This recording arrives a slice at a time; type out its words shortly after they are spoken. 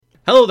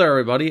Hello there,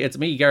 everybody. It's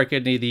me, Garrett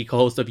Kidney, the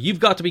co-host of You've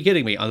Got to Be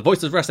Kidding Me on the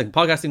Voices of Wrestling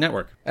Podcasting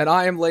Network. And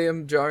I am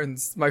Liam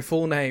Jones, my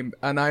full name,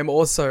 and I'm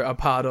also a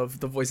part of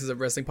the Voices of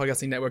Wrestling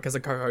Podcasting Network as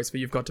a co-host for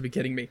You've Got to Be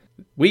Kidding Me.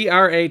 We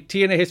are a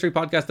TNA history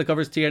podcast that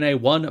covers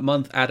TNA 1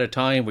 month at a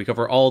time. We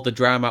cover all the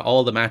drama,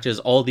 all the matches,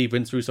 all the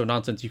Vince Russo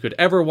nonsense you could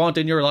ever want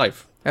in your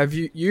life. Have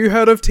you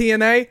heard of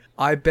TNA?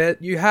 I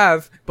bet you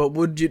have, but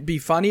would it be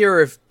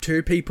funnier if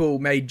two people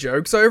made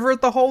jokes over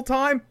it the whole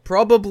time?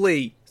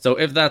 Probably. So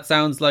if that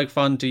sounds like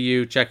fun to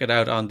you, check it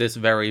out on this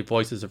very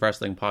Voices of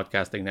Wrestling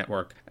Podcasting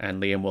Network,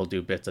 and Liam will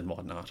do bits and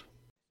whatnot.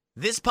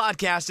 This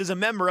podcast is a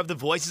member of the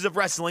Voices of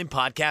Wrestling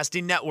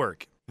Podcasting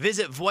Network.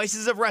 Visit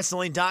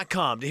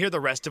voicesofwrestling.com to hear the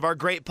rest of our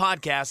great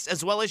podcasts,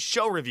 as well as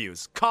show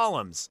reviews,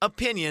 columns,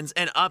 opinions,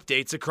 and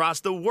updates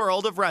across the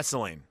world of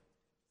wrestling.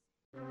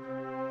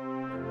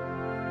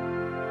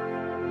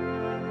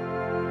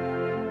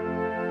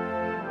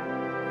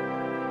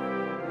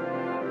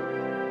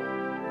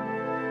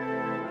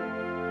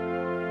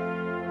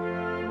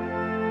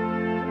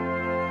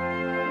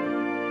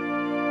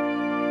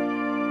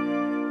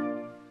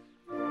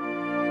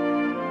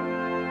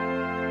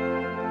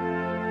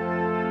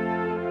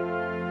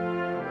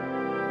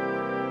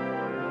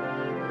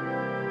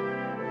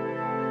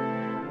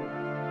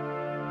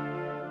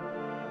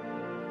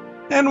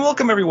 And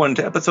welcome everyone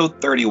to episode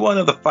 31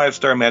 of the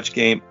 5-Star Match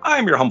Game.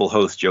 I'm your humble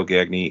host, Joe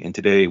Gagney, and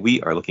today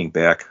we are looking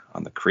back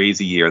on the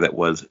crazy year that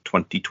was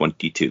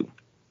 2022.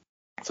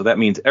 So that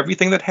means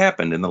everything that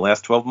happened in the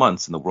last 12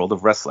 months in the world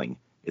of wrestling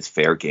is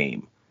fair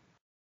game.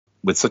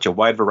 With such a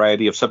wide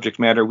variety of subject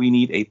matter, we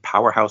need a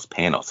powerhouse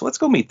panel, so let's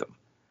go meet them.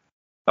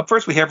 Up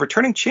first, we have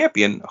returning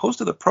champion, host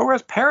of the Pro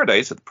Wrest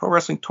Paradise at the Pro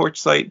Wrestling Torch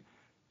site,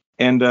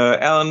 and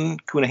Alan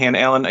Cunahan.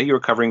 Alan, are you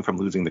recovering from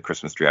losing the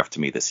Christmas draft to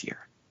me this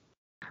year?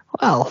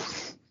 Well,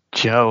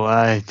 Joe,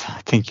 I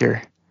think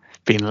you're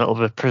being a little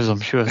bit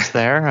presumptuous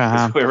there.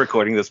 We're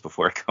recording this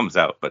before it comes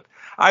out, but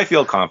I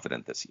feel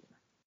confident this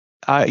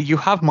year. You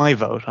have my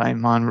vote.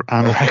 I'm on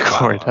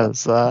record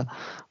as, but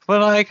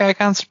I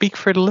can't speak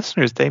for the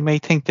listeners. They may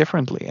think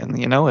differently, and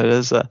you know,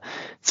 it's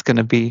going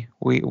to be.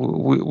 We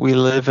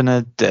live in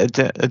a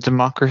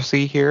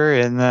democracy here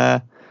in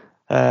the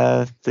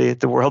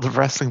world of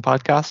wrestling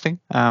podcasting.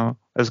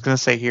 I was going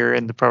to say here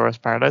in the Pro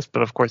Wrest Paradise,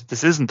 but of course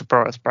this isn't the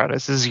Pro Wrest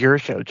Paradise. This is your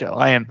show, Joe.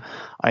 I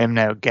am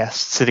now a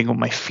guest sitting with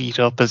my feet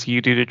up as you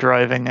do the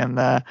driving, and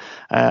I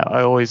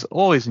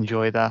always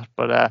enjoy that.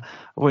 But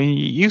when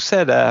you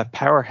said a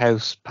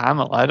powerhouse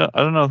panel, I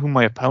don't know who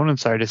my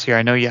opponents are this year.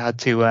 I know you had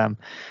to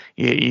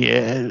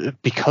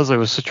because I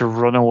was such a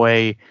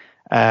runaway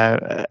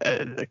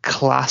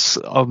class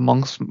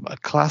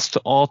to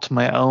all to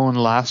my own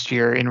last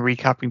year in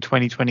recapping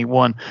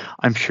 2021.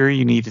 I'm sure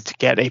you needed to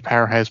get a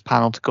powerhouse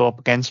panel to go up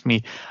against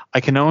me.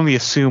 I can only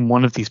assume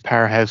one of these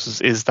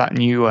powerhouses is that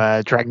new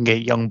Dragon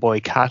Gate young boy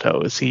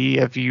Kato.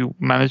 Have you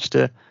managed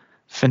to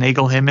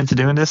finagle him into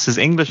doing this? His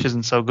English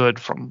isn't so good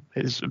from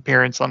his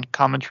appearance on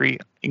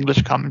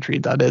English commentary,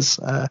 that is,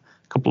 a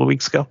couple of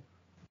weeks ago.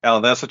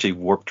 Alan, that's such a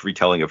warped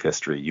retelling of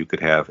history. You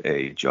could have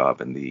a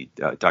job in the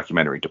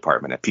documentary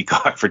department at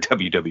Peacock for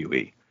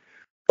WWE.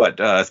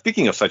 But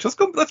speaking of such,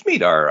 let's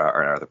meet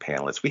our other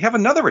panelists. We have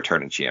another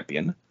returning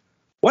champion,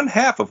 one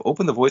half of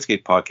Open the Voice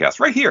Gate podcast,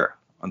 right here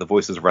on the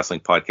Voices of Wrestling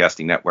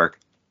Podcasting Network,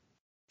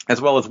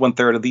 as well as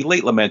 1/3 of the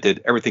late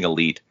lamented Everything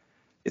Elite.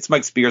 It's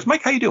Mike Spears.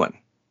 Mike, how you doing?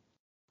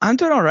 I'm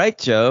doing all right,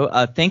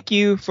 Joe. Thank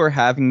you for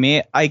having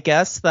me. I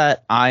guess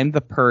that I'm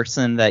the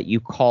person that you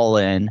call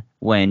in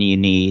when you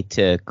need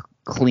to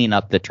clean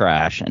up the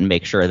trash and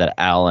make sure that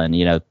Alan,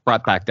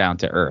 brought back down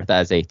to earth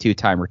as a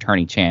 2-time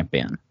returning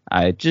champion.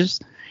 I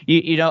just,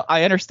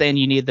 I understand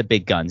you need the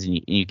big guns and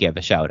you give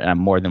a shout, and I'm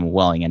more than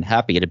willing and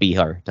happy to be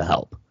here to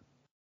help.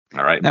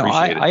 All right. Now,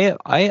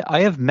 I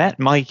have met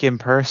Mike in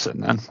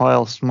person, and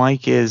whilst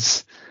Mike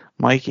is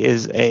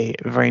a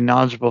very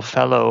knowledgeable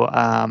fellow,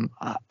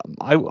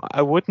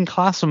 I wouldn't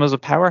class him as a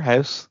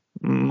powerhouse.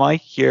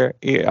 Mike,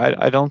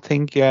 I don't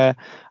think you're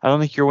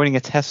winning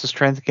a test of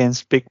strength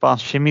against Big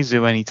Boss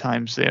Shimizu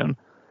anytime soon.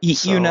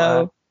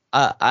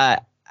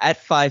 At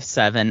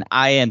 5'7",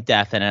 I am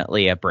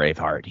definitely a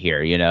Braveheart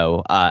here.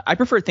 I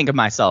prefer to think of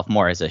myself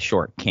more as a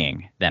short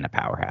king than a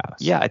powerhouse.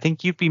 Yeah, I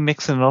think you'd be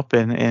mixing it up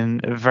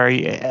in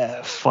very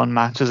fun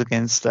matches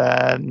against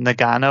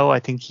Nagano. I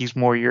think he's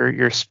more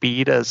your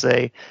speed as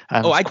a.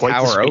 I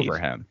tower over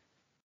him.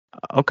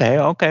 Okay.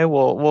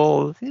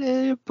 Well,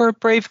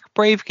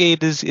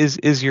 Bravegate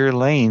is your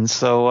lane.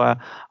 So I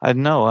don't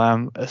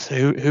know. So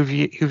who've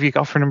you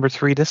got for number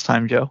 3 this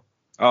time, Joe?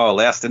 Oh,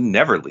 last and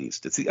never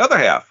least, it's the other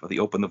half of the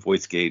Open the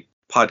Voice Gate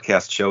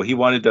podcast show. He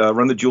wanted to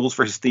run the jewels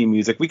for his theme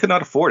music. We could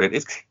not afford it.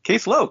 It's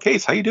Case Lowe.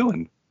 Case, how you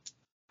doing?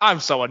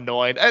 I'm so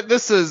annoyed.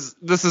 This is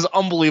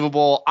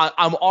unbelievable.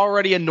 I'm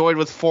already annoyed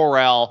with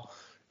 4L.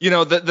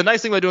 The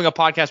nice thing about doing a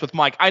podcast with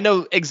Mike, I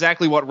know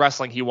exactly what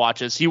wrestling he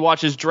watches. He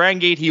watches Dragon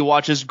Gate, he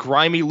watches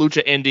grimy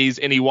Lucha Indies,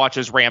 and he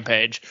watches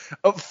Rampage.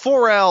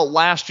 4L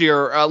last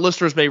year,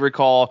 listeners may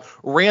recall,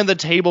 ran the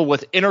table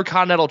with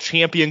Intercontinental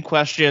Champion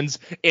questions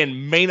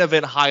and main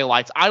event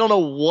highlights. I don't know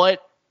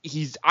what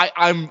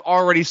I'm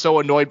already so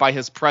annoyed by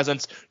his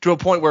presence to a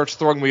point where it's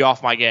throwing me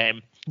off my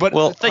game. But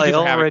thank you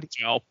for having me,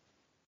 Joe.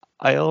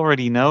 I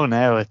already know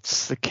now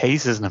it's the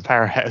case isn't a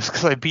powerhouse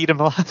because I beat him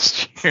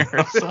last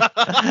year. So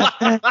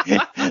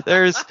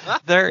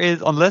there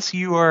is unless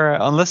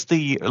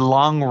the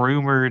long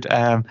rumored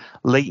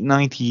late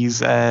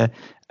 90s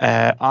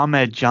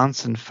Ahmed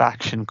Johnson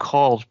faction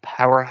called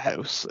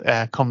Powerhouse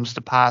comes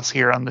to pass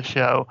here on the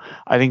show,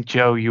 I think,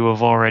 Joe, you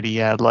have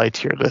already lied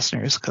to your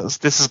listeners because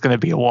this is going to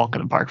be a walk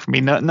in the park for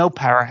me. No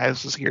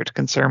Powerhouse is here to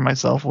concern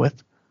myself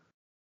with.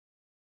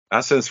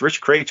 Since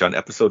Rich Craich on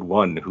episode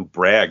 1, who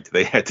bragged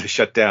they had to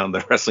shut down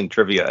the wrestling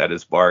trivia at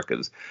his bar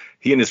because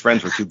he and his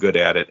friends were too good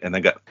at it, and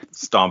then got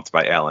stomped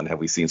by Alan. Have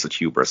we seen such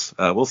hubris?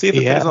 We'll see if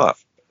it pays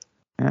off.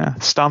 Yeah,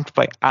 stomped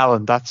by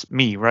Alan. That's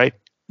me, right?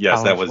 Yes,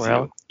 Alan that was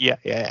Farrell. you.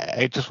 Yeah.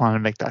 I just wanted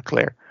to make that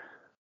clear.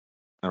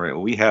 All right.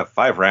 Well, we have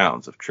 5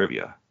 rounds of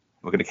trivia.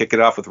 We're going to kick it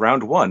off with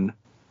round 1.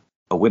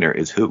 A winner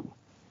is who?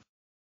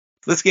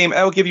 For this game,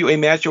 I will give you a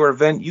match or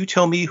event. You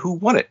tell me who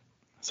won it.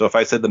 So if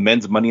I said the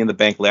men's Money in the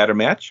Bank ladder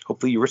match,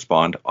 hopefully you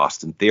respond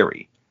Austin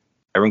Theory.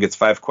 Everyone gets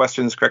 5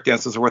 questions. Correct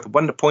answers are worth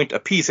 1 point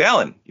apiece.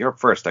 Alan, you're up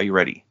first. Are you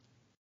ready?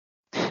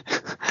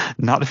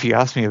 Not if you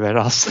ask me about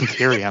Austin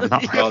Theory. I'm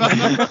not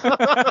ready.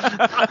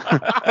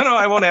 No,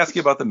 I won't ask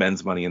you about the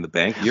men's Money in the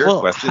Bank. Your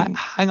question.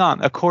 Hang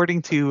on.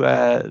 According to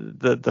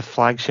the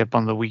flagship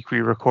on the week we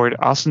record,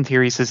 Austin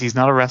Theory says he's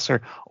not a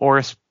wrestler or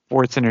a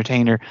sports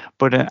entertainer,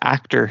 but an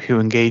actor who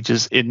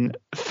engages in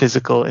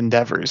physical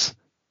endeavors.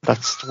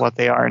 That's what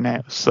they are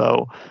now.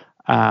 So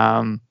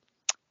I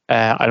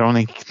don't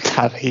think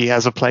that he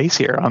has a place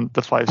here on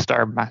the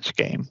 5-star match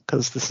game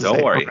because this is.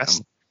 Don't worry.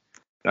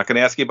 I'm not going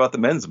to ask you about the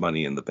men's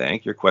Money in the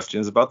Bank. Your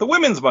question is about the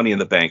women's Money in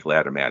the Bank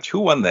ladder match. Who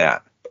won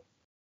that?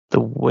 The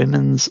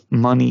women's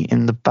Money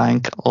in the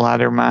Bank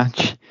ladder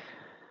match.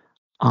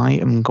 I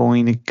am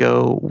going to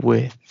go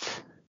with.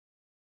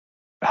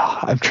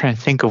 I'm trying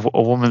to think of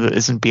a woman that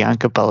isn't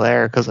Bianca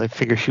Belair because I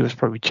figure she was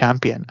probably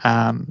champion.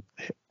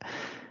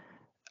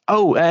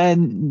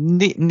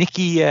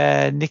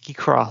 Nikki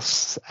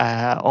Cross,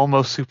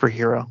 almost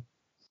superhero.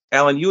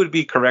 Alan, you would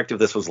be correct if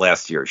this was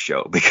last year's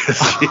show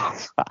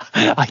because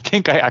I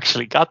think I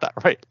actually got that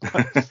right.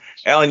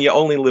 Alan, you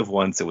only live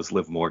once. It was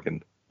Liv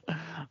Morgan.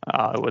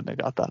 I wouldn't have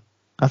got that.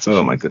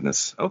 Oh my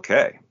goodness.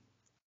 Okay,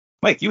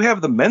 Mike, you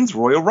have the men's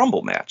Royal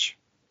Rumble match.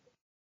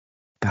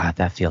 God,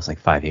 that feels like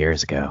 5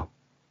 years ago.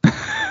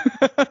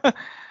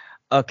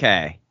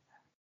 Okay,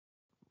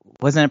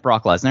 wasn't it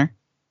Brock Lesnar?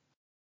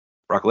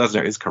 Brock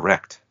Lesnar is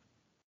correct.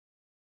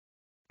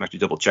 I'm actually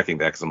double checking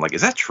that because I'm like,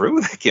 is that true?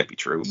 That can't be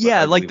true.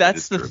 Yeah, like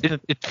that's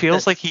it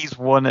feels like he's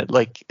won it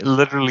like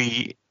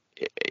literally.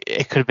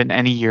 It could have been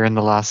any year in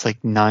the last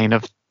like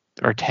 9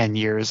 or 10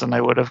 years, and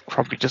I would have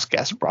probably just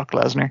guessed Brock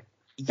Lesnar.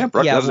 Yeah,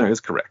 Brock Lesnar is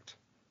correct.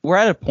 We're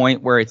at a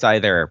point where it's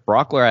either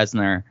Brock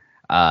Lesnar,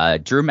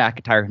 Drew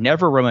McIntyre,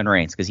 never Roman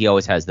Reigns because he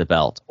always has the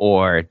belt,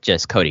 or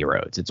just Cody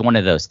Rhodes. It's one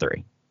of those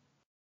 3.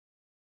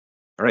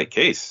 All right,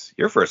 Case,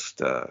 your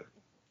first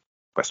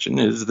question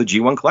is the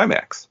G1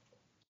 Climax.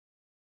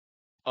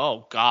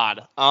 Oh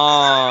God.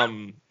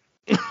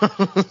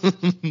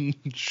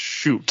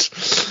 Shoot.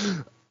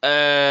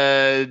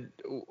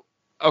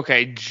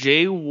 Okay,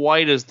 Jay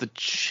White is the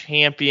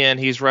champion.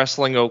 He's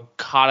wrestling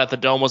Okada at the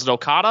Dome. Was it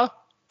Okada?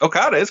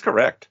 Okada is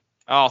correct.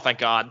 Oh, thank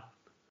God.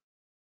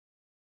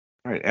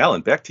 All right,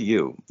 Alan, back to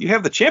you. You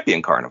have the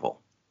Champion Carnival.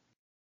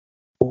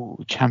 Oh,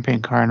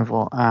 Champion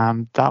Carnival.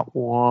 That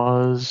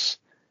was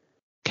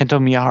Kento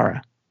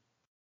Miyahara.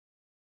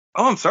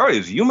 Oh, I'm sorry. It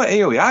was Yuma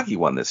Aoyagi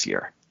won this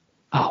year.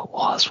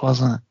 Oh, it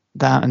wasn't it?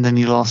 That, and then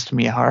he lost to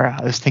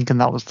Miyahara. I was thinking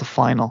that was the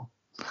final.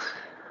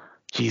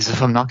 Jeez,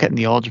 if I'm not getting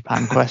the All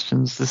Japan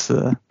questions, this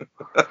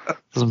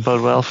doesn't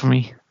bode well for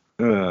me.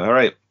 All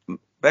right,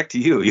 back to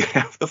you. You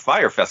have the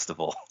Fire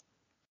Festival.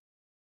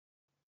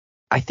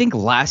 I think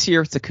last year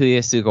was Takuya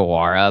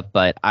Sugawara,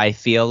 but I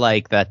feel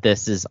like that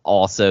this is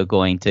also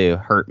going to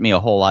hurt me a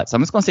whole lot. So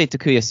I'm just going to say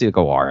Takuya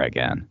Sugawara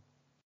again.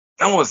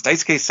 No, it was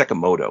Daisuke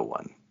Sekimoto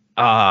one.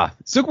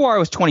 Sugawara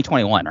was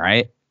 2021,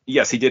 right?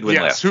 Yes, he did win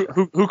last year.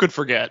 Who could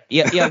forget?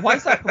 Yeah. Why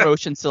does that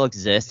promotion still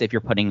exist if you're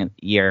putting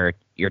your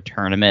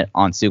tournament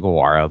on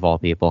Sugawara of all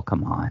people?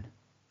 Come on.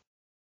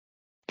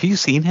 Have you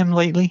seen him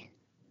lately?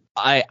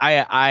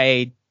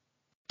 I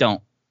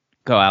don't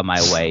go out of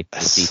my way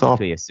to see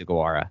Takuya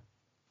Sugawara.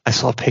 I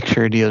saw a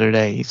picture the other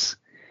day. He's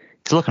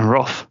looking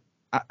rough.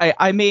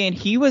 I mean,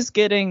 he was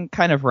getting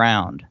kind of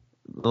round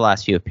the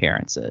last few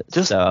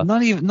appearances.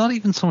 Not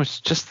even so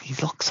much. Just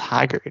he looks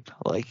haggard.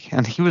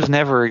 And he was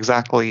never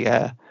exactly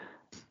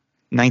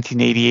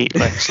 1988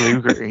 Lex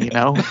Luger, you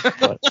know.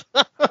 But.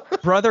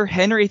 Brother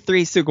Henry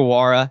III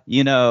Sugawara,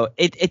 you know,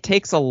 it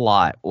takes a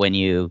lot when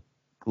you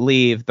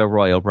leave the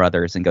Royal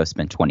Brothers and go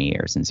spend 20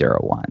 years in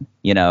 01.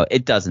 You know,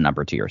 it does a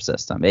number to your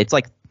system. It's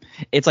like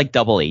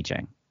double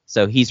aging.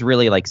 So he's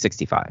really like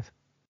 65.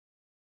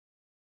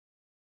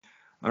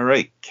 All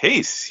right,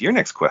 Case, your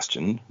next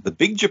question. The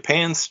Big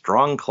Japan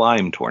Strong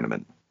Climb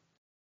Tournament.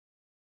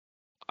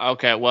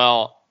 Okay,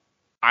 well,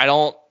 I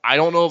don't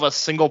know of a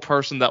single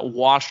person that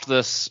watched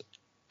this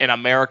in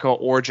America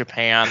or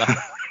Japan.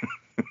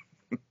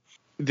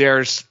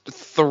 There's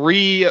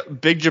 3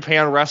 Big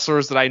Japan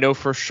wrestlers that I know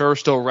for sure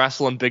still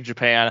wrestle in Big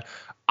Japan.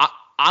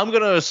 I'm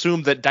going to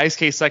assume that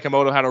Daisuke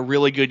Sekimoto had a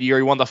really good year.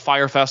 He won the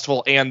Fire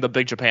Festival and the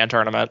Big Japan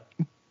tournament.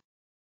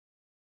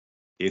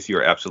 Yes,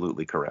 you're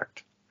absolutely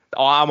correct.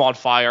 Oh, I'm on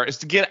fire. It's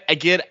to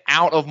get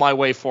out of my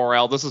way,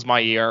 4L. This is my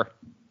year.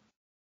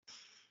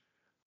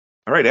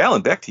 All right,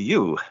 Alan, back to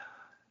you.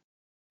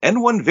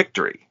 N1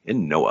 victory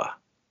in Noah.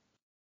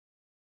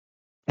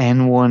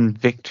 N1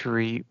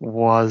 victory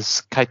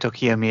was Kaito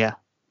Kiyomiya.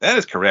 That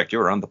is correct.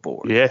 You're on the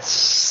board.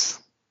 Yes.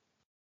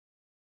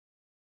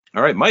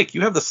 All right, Mike,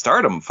 you have the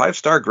Stardom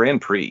 5-star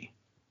Grand Prix.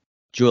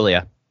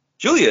 Julia.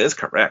 Julia is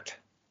correct.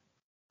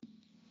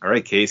 All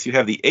right, Case, you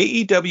have the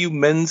AEW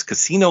Men's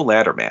Casino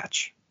Ladder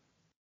Match.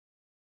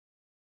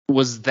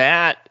 Was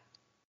that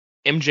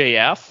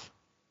MJF?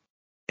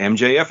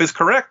 MJF is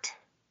correct.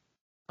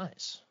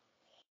 Nice.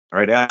 All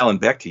right, Alan,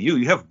 back to you.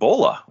 You have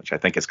Bola, which I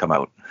think has come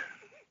out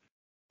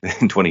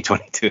in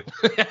 2022.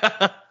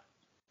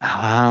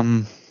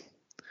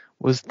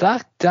 Was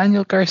that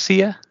Daniel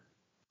Garcia?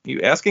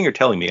 You asking or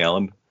telling me,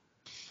 Alan?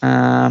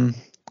 I'm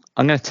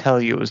going to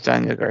tell you it was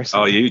Daniel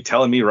Garcia. Oh, you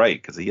telling me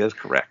right, because he is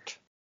correct.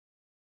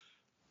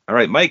 All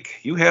right,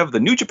 Mike, you have the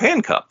New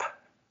Japan Cup.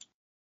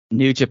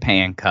 New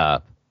Japan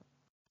Cup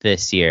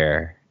this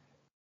year.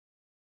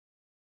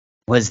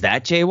 Was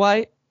that Jay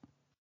White?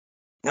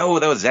 No,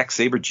 that was Zack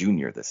Sabre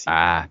Jr. this year.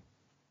 Ah.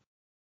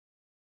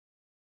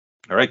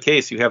 All right,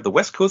 Case, you have the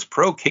West Coast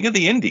Pro King of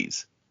the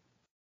Indies.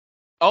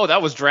 Oh,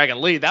 that was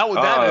Dragon Lee. That is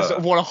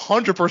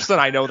 100%.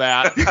 I know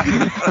that.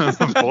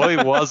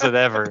 Boy, was it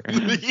ever.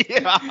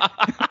 Yeah.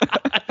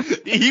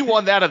 He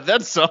won that and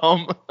then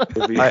some.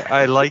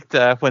 I liked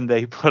when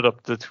they put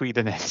up the tweet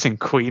announcing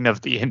Queen of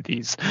the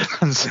Indies,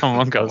 and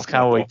someone goes,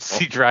 "Can't wait to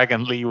see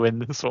Dragon Lee win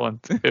this one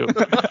too."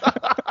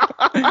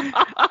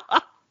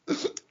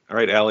 All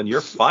right, Alan, your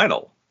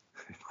final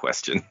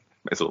question.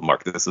 Might as well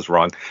mark this as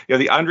wrong. You have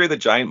the Andre the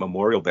Giant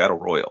Memorial Battle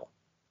Royal.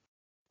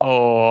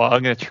 Oh,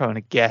 I'm going to throw in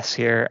a guess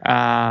here.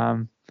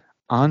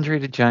 Andre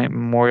the Giant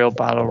Memorial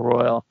Battle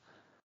Royal.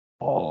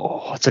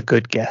 Oh, what's a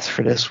good guess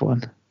for this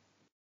one?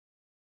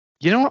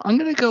 You know what? I'm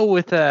going to go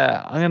with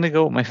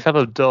my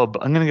fellow dub.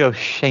 I'm going to go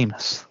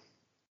Sheamus.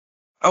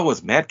 Oh, it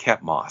was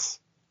Madcap Moss.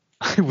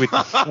 I would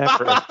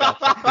never have got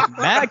that.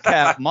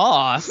 Madcap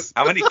Moss.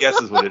 How many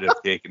guesses would it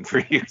have taken for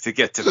you to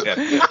get to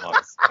Madcap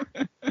Moss?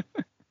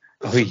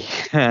 Oh,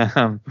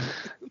 yeah.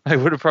 I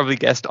would have probably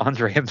guessed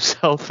Andre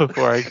himself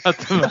before I got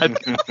to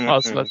Madcap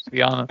Moss, let's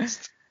be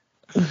honest.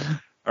 All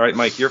right,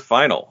 Mike, your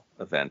final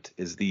event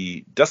is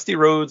the Dusty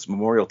Rhodes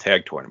Memorial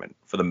Tag Tournament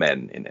for the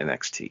men in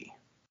NXT.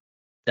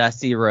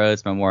 Dusty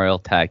Rhodes Memorial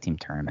Tag Team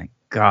Tournament.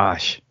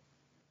 Gosh.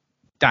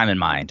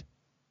 Diamond Mind.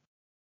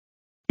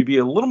 You'd be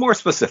a little more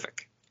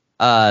specific.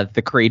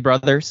 The Creed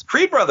Brothers.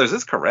 Creed Brothers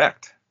is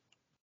correct.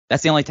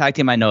 That's the only tag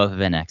team I know of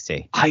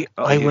NXT. I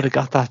would have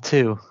got that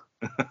too.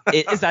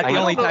 Is that the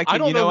only tag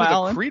team you know, who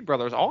Alan? the Creed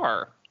Brothers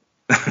are.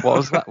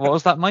 What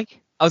was that, Mike?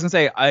 I was gonna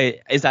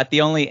say, is that the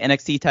only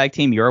NXT tag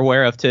team you're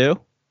aware of too?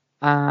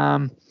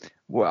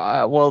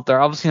 Well, they're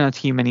obviously not a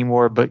team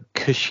anymore, but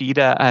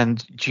Kushida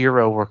and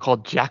Jiro were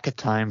called Jacket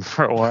Time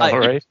for a while,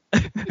 right?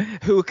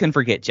 Who can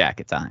forget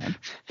Jacket Time?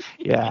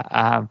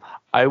 Yeah.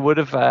 I would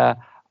have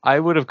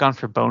gone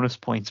for bonus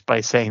points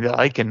by saying that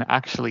I can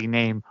actually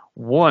name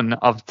one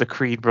of the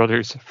Creed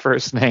brothers'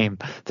 first name.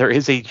 There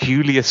is a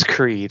Julius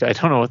Creed. I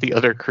don't know what the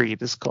other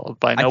Creed is called,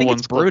 but I know think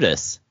one's it's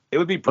Brutus. It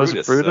would be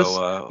Brutus. Brutus?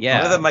 So, yeah.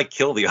 one of them might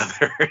kill the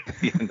other at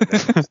the end of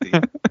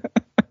NXT.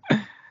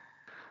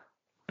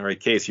 All right,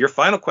 Case, your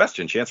final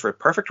question. Chance for a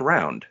perfect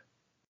round.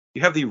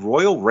 You have the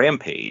Royal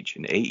Rampage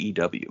in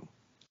AEW.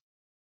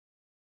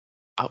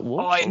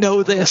 I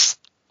know this.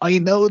 I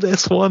know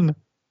this one.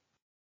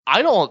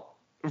 I don't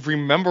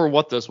remember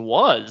what this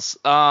was.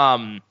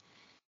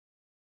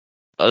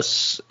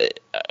 Was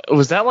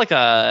that like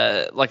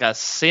a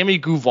Sammy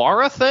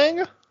Guevara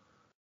thing?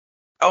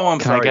 Oh, I'm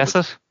sorry. Can I guess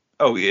it?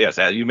 Oh, yes.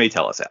 You may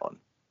tell us, Alan.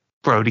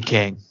 Brody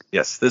King.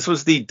 Yes, this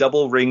was the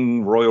double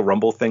ring Royal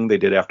Rumble thing they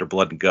did after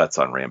Blood and Guts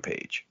on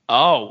Rampage.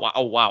 Oh,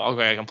 wow.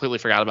 Okay, I completely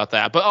forgot about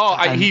that.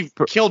 But he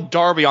killed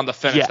Darby on the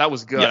finish. Yeah. That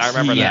was good. Yes. I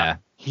remember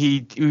that.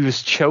 He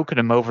was choking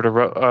him over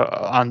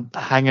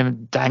the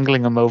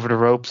dangling him over the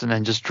ropes, and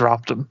then just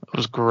dropped him. It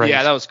was great.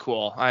 Yeah, that was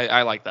cool.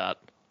 I like that.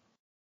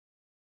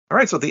 All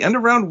right, so at the end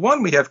of round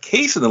one, we have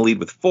Case in the lead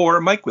with 4,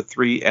 Mike with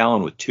 3,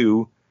 Alan with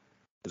 2.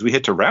 As we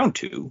hit to round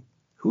 2,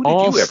 who did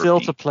All you ever still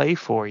beat? to play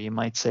for, you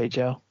might say,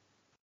 Joe.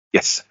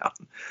 Yes,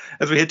 Alan.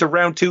 As we hit to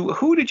round 2,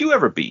 who did you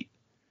ever beat?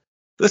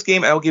 For this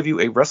game, I will give you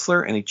a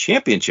wrestler and a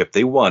championship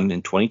they won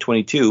in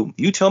 2022.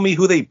 You tell me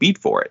who they beat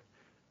for it.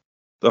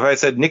 So if I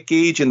said Nick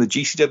Gage in the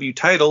GCW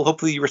title,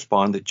 hopefully you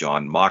respond to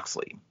Jon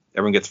Moxley.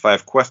 Everyone gets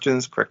 5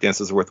 questions. Correct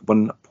answers are worth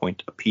 1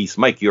 point apiece.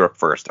 Mike, you're up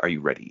first. Are you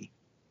ready?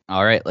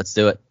 All right, let's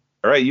do it.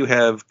 All right, you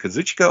have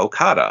Kazuchika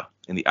Okada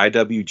in the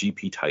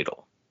IWGP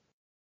title.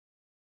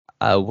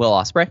 Will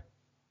Ospreay.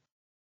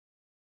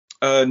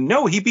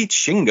 No, he beat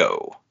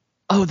Shingo.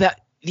 Oh,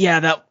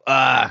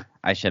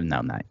 I should have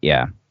known that.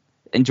 Yeah.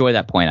 enjoy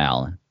that point,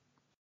 Alan.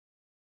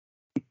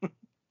 All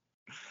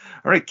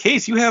right,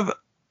 Case, you have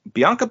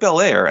Bianca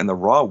Belair and the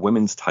Raw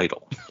Women's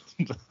title.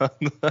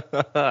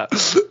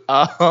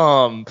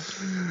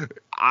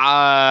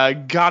 I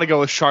gotta go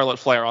with Charlotte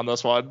Flair on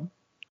this one.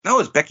 No,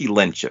 it's Becky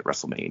Lynch at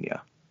WrestleMania.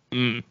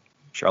 Mm,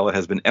 Charlotte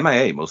has been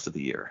MIA most of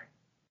the year.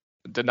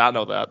 did not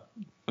know that.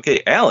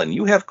 Okay, Alan,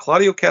 you have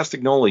Claudio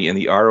Castagnoli in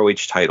the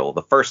ROH title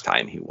the first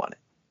time he won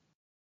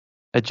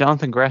A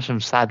Jonathan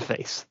Gresham sad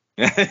face.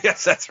 it.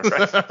 Yes, that's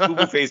right.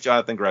 Who faced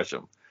Jonathan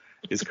Gresham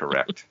is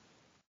correct.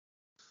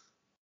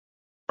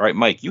 All right,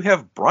 Mike, you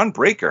have Braun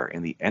Breaker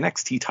in the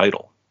NXT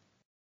title.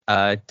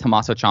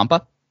 Tommaso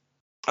Ciampa.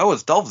 Oh,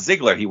 it's Dolph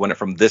Ziggler. He won it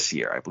from this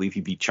year. I believe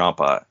he beat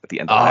Ciampa at the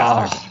end of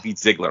last year. He beat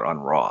Ziggler on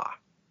Raw.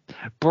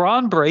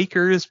 Braun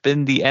Breaker's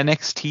been the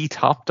NXT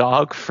top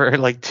dog for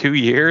like 2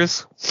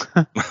 years.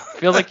 I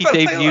feel like he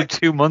debuted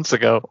 2 months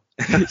ago.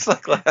 It's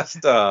like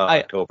last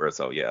October,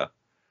 so yeah.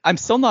 I'm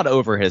still not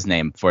over his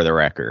name, for the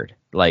record.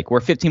 Like,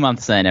 we're 15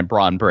 months in, and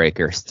Braun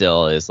Breaker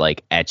still is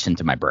like etched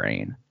into my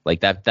brain.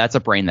 Like that's a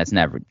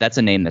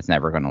name that's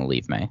never going to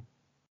leave me.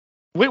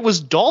 Wait,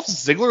 was Dolph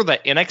Ziggler the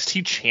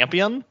NXT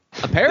champion?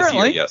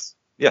 Apparently, This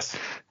year, yes.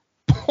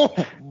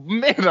 Oh,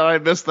 man, I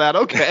missed that.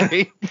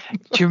 Okay.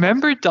 Do you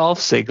remember Dolph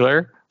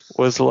Ziggler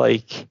was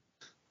like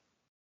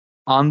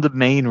on the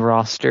main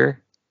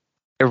roster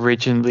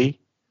originally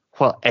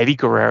while Eddie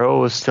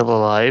Guerrero was still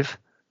alive?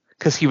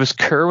 Because he was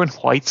Kerwin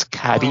White's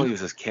caddy. Oh, he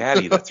was his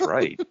caddy. That's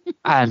right.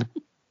 And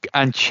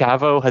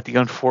Chavo had the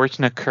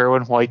unfortunate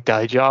Kerwin White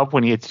dye job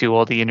when he had to do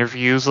all the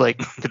interviews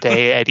like the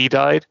day Eddie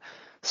died.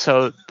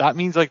 So that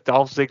means like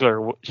Dolph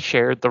Ziggler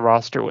shared the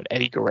roster with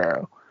Eddie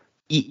Guerrero.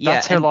 Yeah,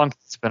 That's how long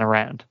it's been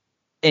around.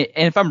 and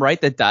if I'm right,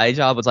 the dye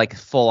job was like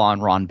full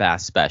on Ron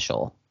Bass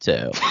special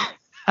too.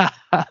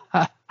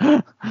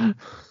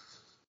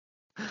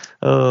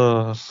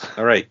 Oh,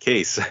 All right,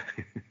 Case.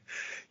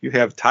 You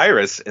have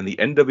Tyrus in the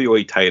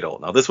NWA title.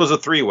 Now, this was a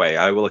three-way.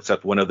 I will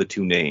accept one of the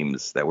two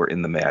names that were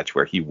in the match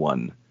where he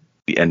won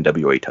the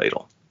NWA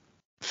title.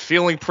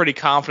 Feeling pretty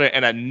confident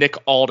in a Nick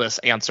Aldis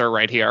answer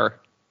right here.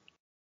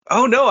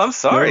 Oh, no, I'm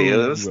sorry.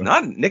 No. It was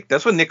not Nick.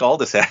 That's when Nick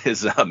Aldis had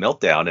his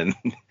meltdown and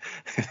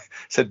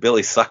said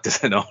Billy sucked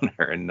as an owner.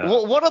 And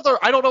What other?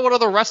 I don't know what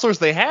other wrestlers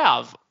they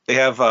have. they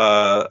have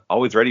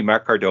Always Ready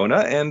Mark Cardona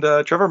and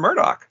Trevor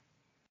Murdoch.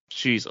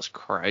 Jesus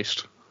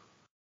Christ.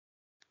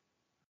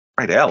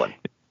 Right, Alan.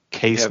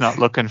 Case Yeah. not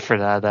looking for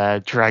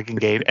that Dragon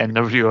Gate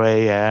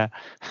NWA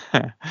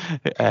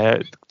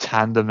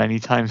tandem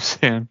anytime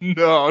soon.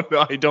 No,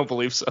 I don't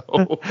believe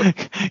so.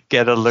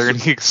 Get a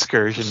learning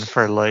excursion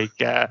for like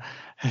Kaito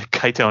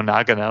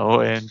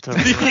Nagano and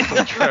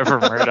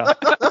Trevor Murdoch.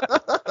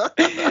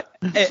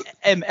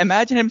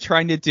 Imagine him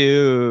trying to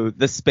do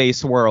the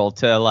Space World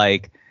to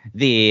like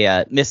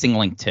the Missing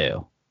Link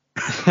 2.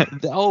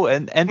 Oh,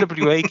 and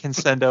NWA can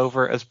send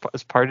over as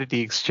part of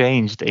the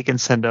exchange. They can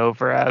send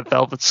over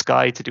Velvet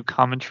Sky to do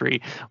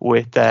commentary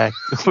with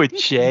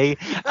Jay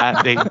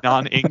and a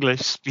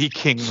non-English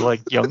speaking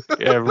like young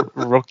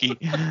rookie.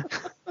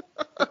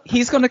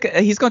 He's gonna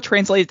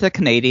translate it to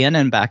Canadian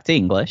and back to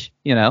English.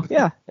 You know,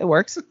 yeah, it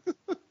works.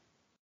 All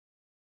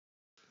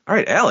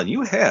right, Alan,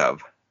 you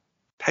have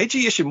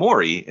Taiji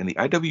Ishimori in the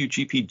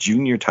IWGP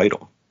Junior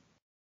title.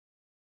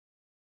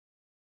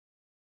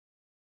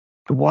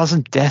 It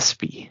wasn't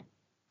Despy.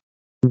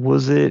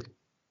 Was it?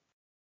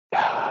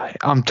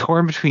 I'm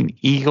torn between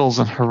Eagles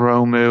and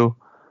Hiromu.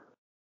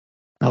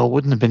 No, it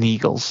wouldn't have been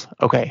Eagles.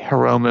 Okay,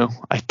 Hiromu.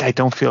 I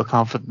don't feel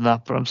confident in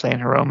that, but I'm saying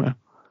Hiromu.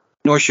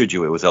 Nor should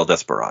you. It was El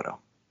Desperado.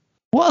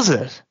 Was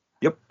it?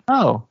 Yep.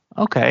 Oh,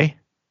 okay.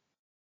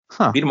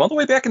 Huh. Beat him all the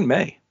way back in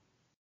May.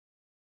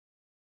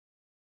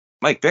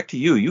 Mike, back to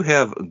you. You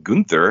have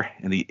Gunther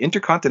in the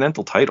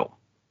Intercontinental title.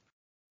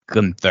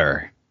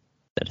 Gunther,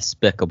 the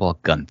despicable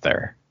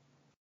Gunther.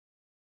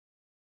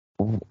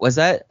 Was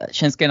that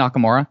Shinsuke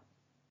Nakamura?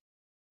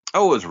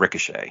 Oh, it was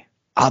Ricochet.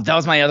 Oh, that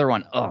was my other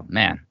one. Oh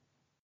man.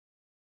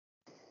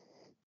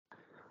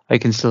 I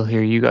can still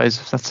hear you guys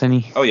if that's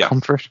any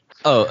comfort.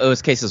 Oh, it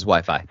was Case's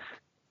Wi-Fi.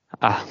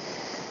 Ah.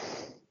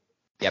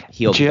 Yep,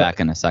 he'll be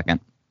back in a second.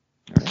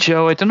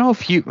 Joe, I don't know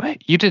if you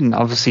didn't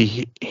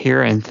obviously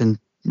hear anything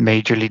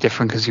majorly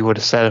different because you would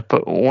have said it,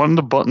 but one of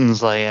the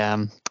buttons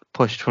I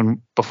pushed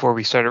before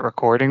we started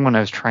recording when I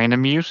was trying to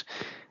mute,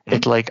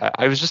 it like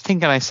I was just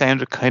thinking I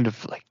sounded kind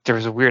of like there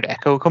was a weird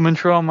echo coming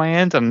through on my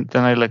end, and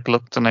then I like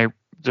looked and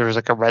there was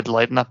like a red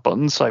light in that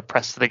button, so I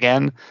pressed it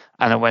again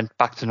and it went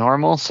back to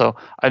normal. So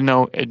I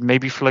know it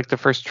maybe for like the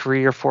first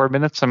 3 or 4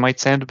 minutes I might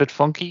sound a bit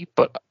funky,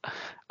 but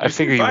I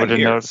figure you would have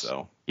noticed.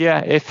 So.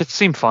 Yeah, if it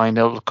seemed fine,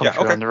 it'll come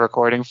through on the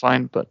recording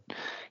fine, but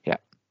yeah.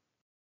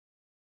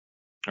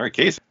 All right,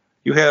 Case.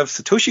 You have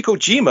Satoshi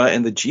Kojima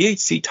in the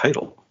GHC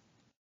title.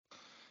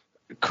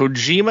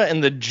 Kojima in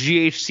the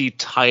GHC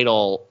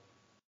title.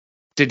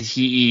 Did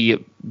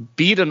he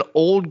beat an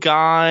old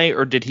guy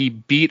or did he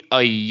beat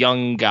a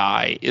young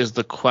guy is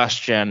the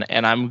question.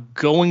 And I'm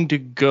going to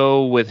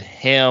go with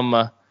him.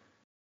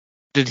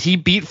 Did he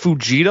beat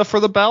Fujita for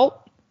the belt?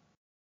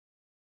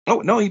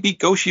 Oh, no, he beat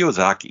Go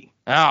Shiozaki.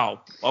 Oh,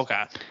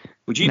 okay.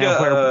 Fujita,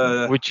 Now,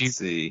 where would you? let's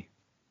see,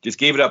 just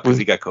gave it up because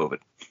he got COVID.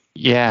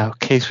 Yeah.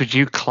 Okay. So would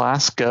you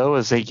class Go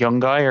as a young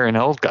guy or an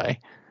old guy?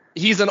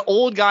 He's an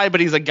old guy,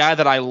 but he's a guy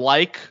that I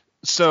like,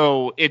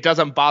 so it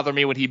doesn't bother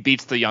me when he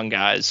beats the young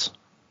guys.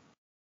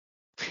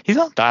 He's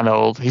not that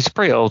old. He's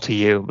pretty old to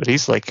you, but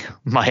he's like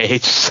my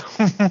age.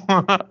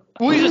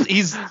 Well,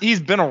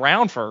 he's been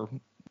around for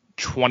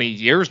 20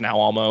 years now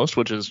almost,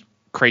 which is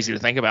crazy to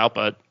think about.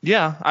 But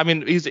yeah, I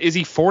mean, is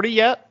he 40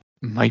 yet?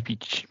 Might be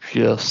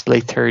just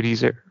late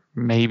 30s or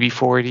maybe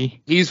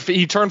 40.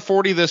 He turned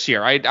 40 this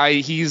year.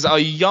 He's a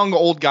young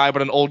old guy,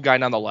 but an old guy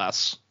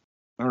nonetheless.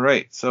 All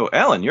right, so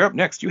Alan, you're up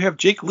next. You have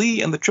Jake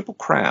Lee and the Triple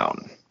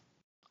Crown.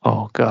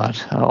 Oh God,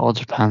 All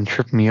Japan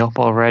tripped me up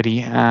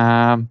already.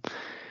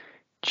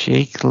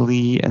 Jake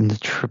Lee and the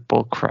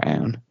Triple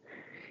Crown.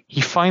 He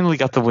finally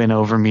got the win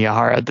over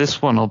Miyahara.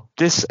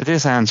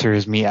 This answer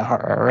is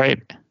Miyahara, right?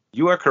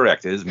 You are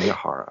correct. It is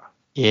Miyahara.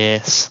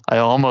 Yes. I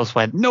almost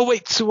went, no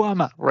wait,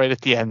 Suwama, right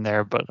at the end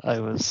there, but I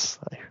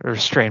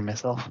restrained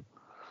myself.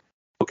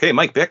 Okay,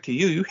 Mike, back to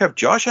you. You have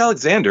Josh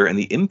Alexander and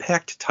the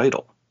Impact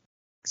title.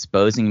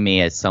 Exposing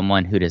me as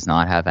someone who does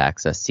not have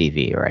access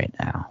TV right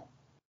now.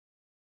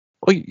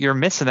 Well, you're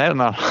missing out on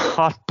that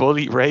hot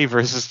Bully Ray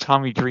versus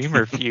Tommy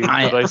Dreamer feud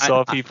that I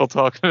saw people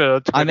talking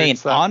about. I mean,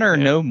 Honor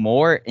No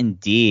More,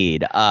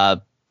 indeed.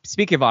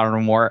 Speaking of Honor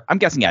No More, I'm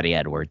guessing Eddie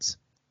Edwards.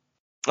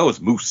 Oh,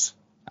 it's Moose.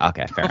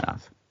 Okay, fair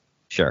enough.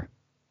 Sure.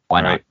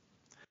 Why not?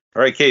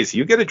 All right, Case,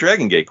 you get a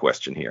Dragon Gate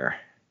question here.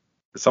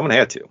 Someone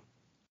had to.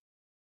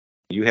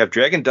 You have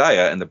Dragon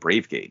Dia and the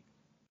Brave Gate.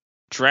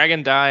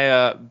 Dragon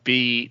Dia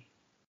beat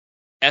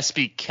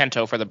SB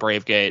Kento for the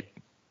Brave Gate.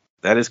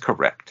 That is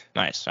correct.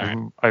 Nice. All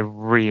right. I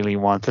really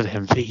wanted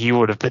him to. He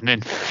would have been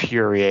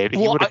infuriated.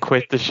 He would have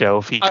quit the show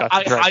if he got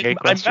the Dragon Gate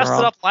question I messed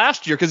wrong. it up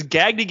last year because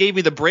Gagny gave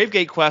me the Brave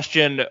Gate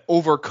question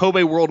over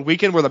Kobe World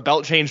Weekend where the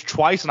belt changed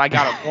twice and I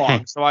got it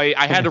wrong. So I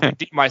had to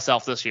redeem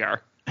myself this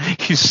year.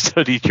 You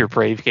studied your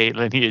Brave Gate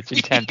lineage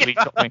intently.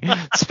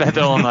 Spent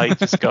all night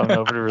just going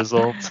over the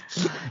results.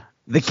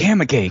 The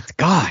Gamma Gate.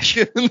 Gosh.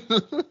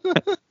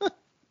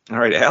 All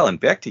right, Alan,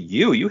 back to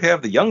you. You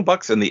have the Young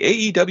Bucks and the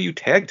AEW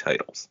tag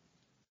titles.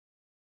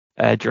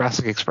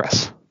 Jurassic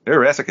Express.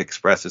 Jurassic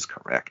Express is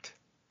correct.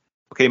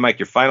 Okay, Mike,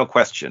 your final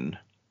question.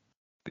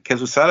 The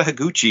Kazusada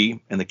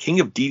Higuchi and the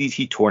King of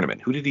DDT tournament.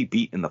 Who did he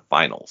beat in the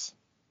finals?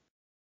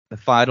 The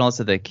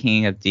finals of the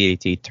King of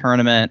DDT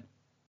tournament.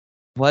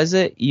 Was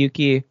it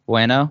Yuki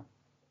Ueno?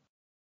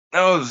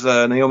 No, it was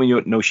Naomi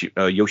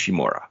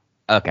Yoshimura.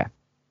 Okay.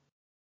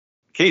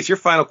 Case, your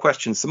final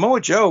question. Samoa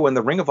Joe and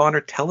the Ring of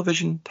Honor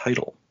television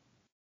title.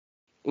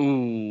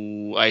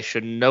 Ooh, I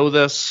should know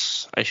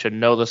this.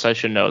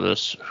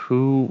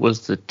 Who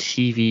was the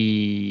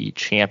TV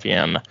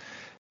champion?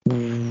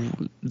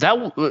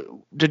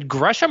 Did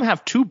Gresham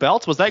have 2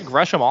 belts? Was that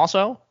Gresham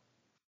also?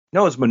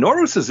 No, it's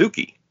Minoru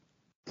Suzuki.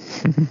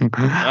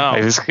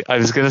 I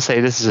was gonna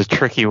say this is a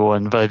tricky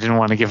one, but I didn't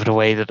want to give it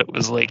away that it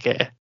was like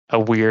a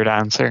weird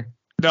answer.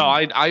 No,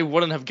 I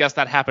wouldn't have guessed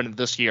that happened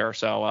this year,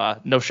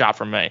 so no shot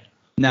from me.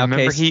 Now,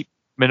 remember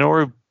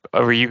Minoru.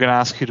 Were you gonna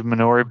ask who the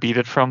Minoru beat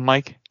it from,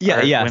 Mike?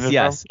 Yeah,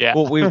 yes. Yeah.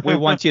 Well, we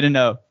want you to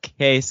know.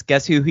 Case,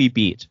 guess who he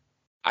beat?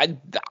 Was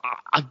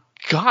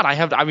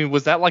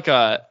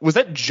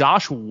that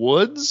Josh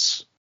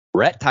Woods?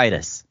 Rhett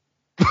Titus.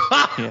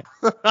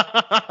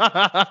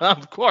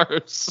 Of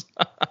course.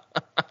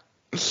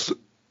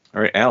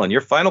 All right, Alan,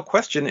 your final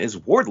question is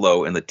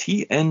Wardlow and the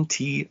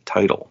TNT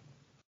title.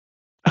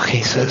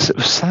 Okay, so it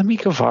was Sammy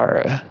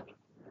Guevara,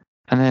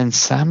 and then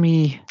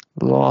Sammy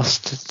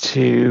lost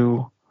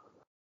to.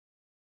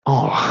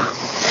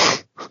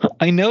 Oh,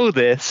 I know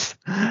this.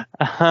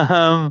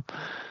 So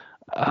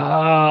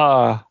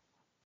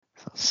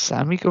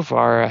Sammy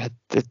Guevara had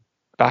the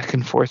back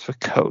and forth with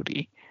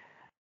Cody,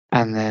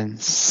 and then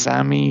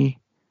Sammy.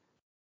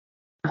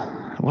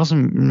 It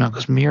wasn't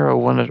because Miro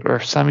won it,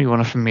 or Sammy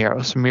won it from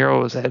Miro. So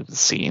Miro was ahead of the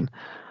scene.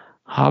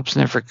 Hobbs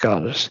never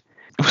got it.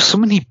 It was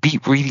someone he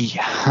beat really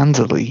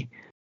handily.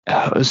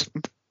 It was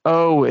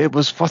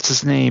what's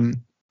his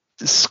name?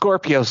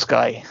 Scorpio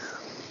Sky.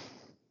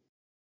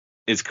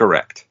 Is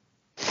correct.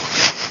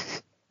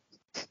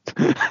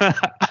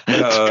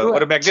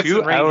 What a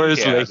magnificent 2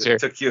 hours later. It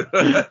took you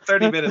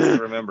 30 minutes to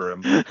remember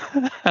him.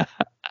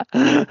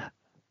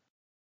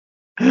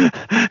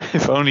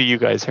 If only you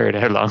guys heard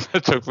how long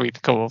it took me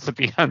to come up with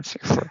the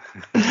answer.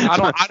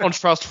 I don't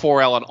trust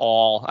 4L at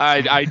all.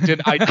 I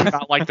did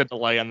not like the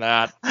delay in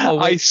that. Oh,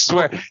 I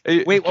swear.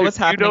 Wait, what was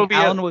happening?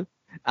 Alan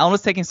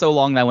was taking so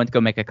long that I went to go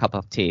make a cup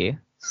of tea.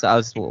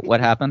 So what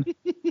happened?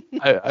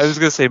 I was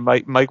gonna say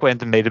Mike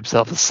went and made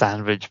himself a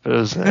sandwich, but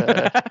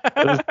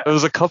it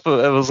was a cup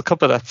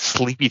of that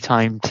sleepy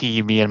time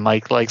tea me and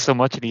Mike like so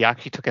much, and he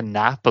actually took a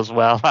nap as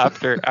well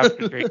after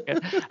drinking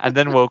it, and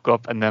then woke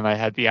up, and then I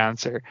had the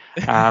answer.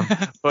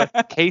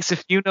 But Case,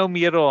 if you know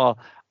me at all,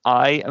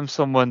 I am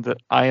someone that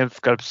I have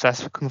got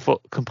obsessive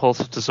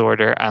compulsive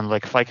disorder, and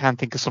like if I can't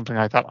think of something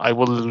like that, I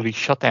will literally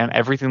shut down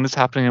everything that's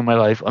happening in my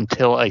life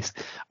until I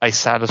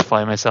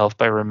satisfy myself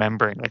by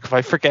remembering. Like if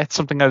I forget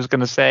something I was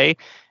going to say,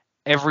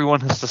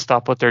 everyone has to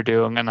stop what they're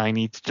doing, and I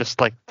need to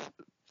just like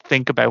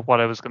think about what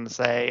I was going to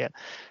say.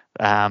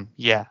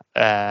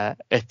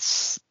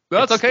 It's.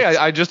 That's okay.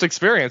 I just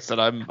experienced it.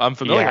 I'm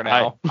familiar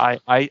now.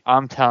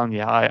 I'm telling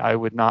you, I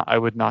would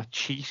not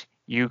cheat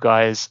you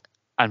guys,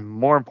 and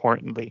more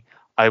importantly,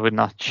 I would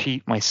not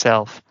cheat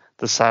myself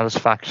the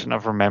satisfaction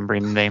of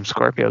remembering the name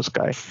Scorpio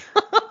Sky.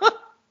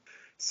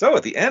 So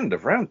at the end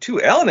of round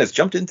 2, Alan has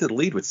jumped into the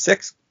lead with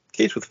 6,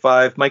 Case with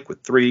 5, Mike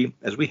with 3,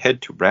 as we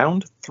head to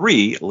round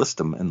 3,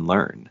 List 'em and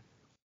Learn.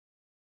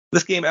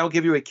 This game, I will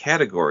give you a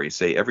category,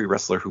 say every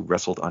wrestler who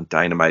wrestled on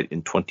Dynamite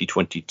in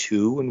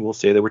 2022, and we'll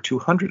say there were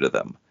 200 of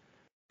them.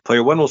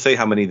 Player 1 will say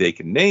how many they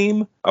can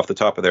name. Off the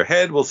top of their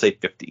head, we'll say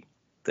 50.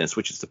 Then it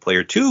switches to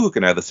Player 2, who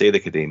can either say they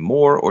can name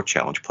more or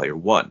challenge Player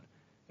 1.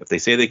 If they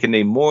say they can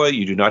name more,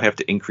 you do not have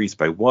to increase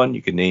by 1.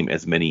 You can name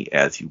as many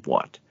as you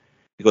want.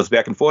 It goes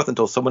back and forth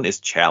until someone is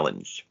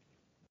challenged,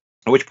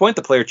 at which point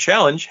the player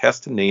challenged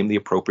has to name the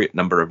appropriate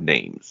number of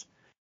names.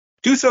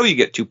 Do so, you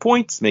get 2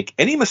 points. Make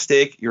any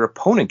mistake, your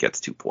opponent gets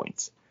 2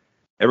 points.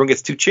 Everyone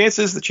gets 2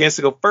 chances, the chance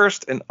to go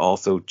first, and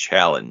also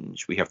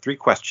challenge. We have 3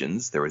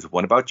 questions. There is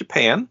one about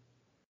Japan,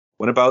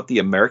 one about the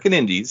American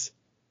Indies,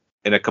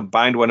 and a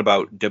combined one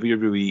about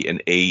WWE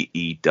and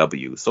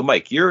AEW. So,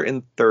 Mike, you're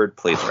in 3rd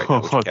place right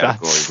now. Which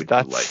category would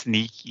you like?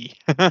 Sneaky.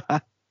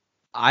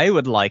 I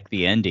would like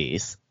the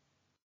Indies.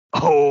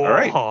 All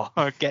right.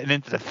 Getting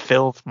into the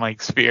filth,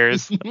 Mike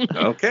Spears.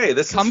 Okay,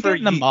 this Come is for get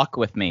in the muck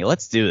with me.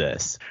 Let's do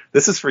this.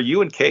 This is for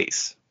you and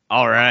Case.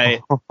 All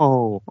right.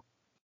 Oh.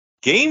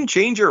 Game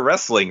Changer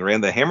Wrestling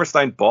ran the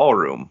Hammerstein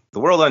Ballroom,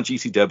 the world on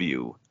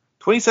GCW.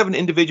 27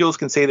 individuals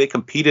can say they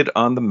competed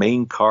on the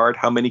main card.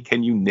 How many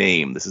can you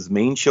name? This is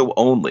main show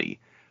only.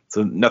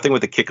 So nothing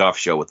with the kickoff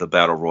show with the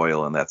Battle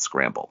Royal and that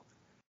scramble.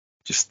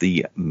 Just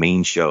the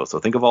main show. So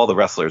think of all the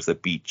wrestlers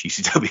that beat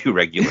GCW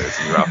regulars,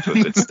 and you're off to a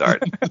good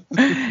start.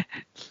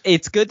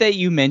 It's good that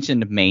you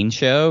mentioned main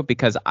show,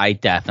 because I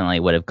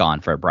definitely would have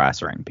gone for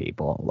brass ring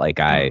people.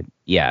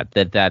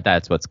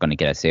 That's what's going to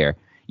get us here.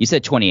 You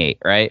said 28,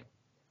 right?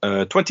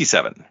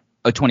 27.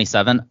 Oh,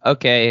 27.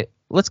 Okay,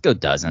 let's go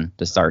dozen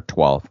to start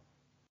 12.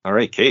 All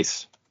right,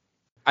 Case.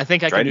 I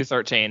think I can do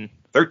 13.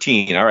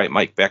 13. All right,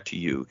 Mike, back to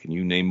you. Can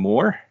you name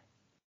more?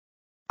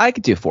 I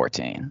could do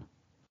 14.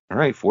 All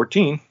right,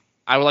 14.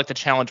 I would like to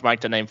challenge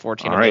Mike to name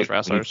 14 All of right, those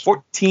wrestlers.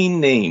 14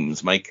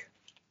 names, Mike.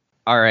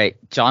 All right,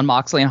 John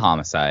Moxley and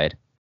Homicide.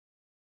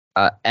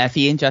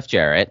 Effie and Jeff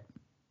Jarrett.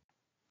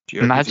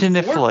 Imagine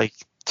if, like,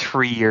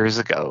 3 years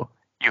ago,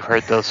 you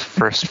heard those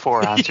first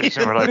 4 answers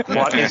and were like,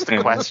 what is the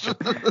question?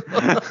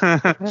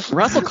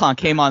 WrestleCon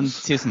came on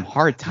to some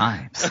hard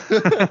times.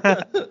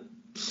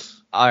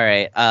 All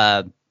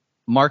right,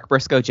 Mark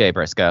Briscoe, Jay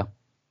Briscoe.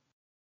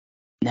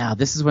 Now,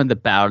 this is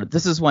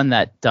when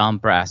that dumb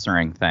brass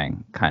ring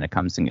thing kind of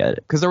comes and get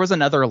it. Because there was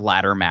another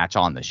ladder match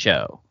on the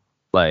show.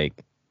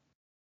 Like,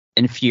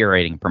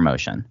 infuriating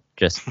promotion.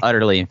 Just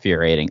utterly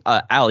infuriating.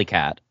 Alley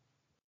Cat.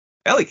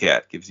 Alley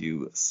Cat gives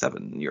you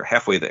 7. You're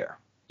halfway there.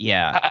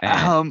 Yeah.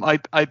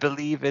 I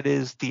believe it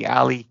is the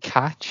Alley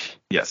Catch.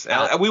 Yes,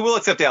 we will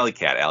accept Alley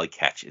Cat. Alley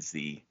Catch is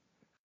the...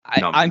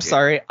 I'm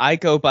sorry. I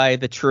go by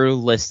the true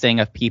listing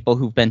of people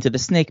who've been to the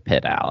Snake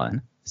Pit,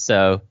 Alan.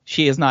 So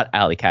she is not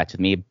Alley Catch with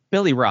me.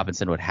 Billy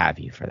Robinson would have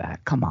you for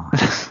that. Come on.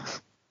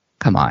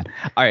 Come on.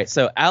 All right.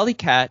 So Alley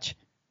Catch.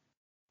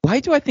 Why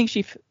do I think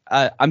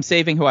I'm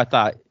saving who I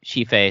thought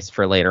she faced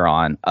for later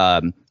on.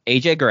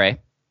 AJ Gray.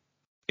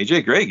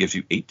 AJ Gray gives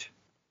you 8.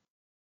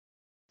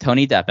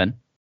 Tony Deppen.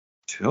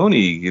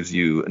 Tony gives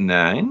you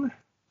 9.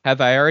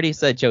 Have I already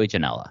said Joey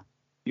Janela?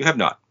 You have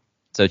not.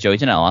 So Joey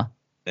Janela.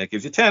 That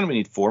gives you 10. We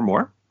need 4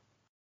 more.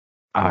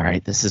 All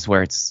right. This is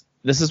where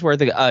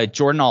the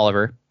Jordan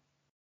Oliver.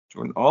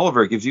 Jordan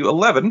Oliver gives you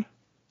 11.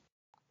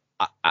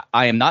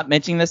 I am not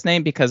mentioning this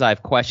name because I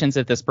have questions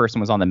if this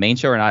person was on the main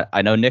show or not.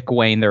 I know Nick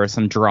Wayne. There was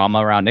some drama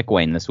around Nick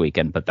Wayne this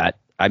weekend, but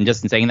I'm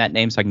just saying that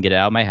name so I can get it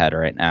out of my head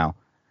right now.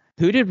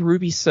 Who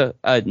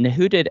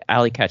did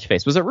Alley Catch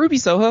face? Was it Ruby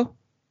Soho?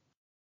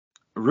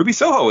 Ruby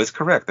Soho is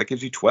correct. That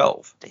gives you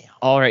 12. Damn.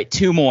 All right,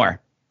 2 more.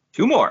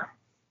 2 more.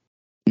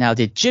 Now,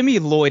 did Jimmy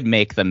Lloyd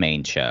make the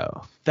main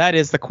show? That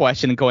is the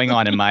question going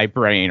on in my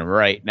brain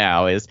right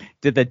now.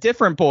 Did the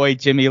different boy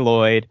Jimmy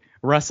Lloyd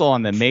wrestle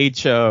on the main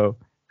show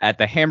at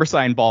the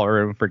Hammerstein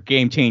Ballroom for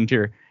Game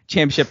Changer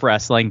Championship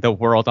Wrestling, the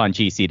world on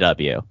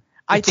GCW?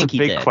 I think he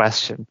did. It's a big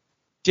question.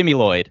 Jimmy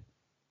Lloyd.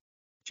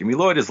 Jimmy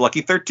Lloyd is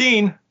lucky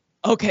 13.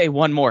 Okay,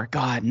 one more.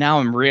 God, now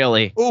I'm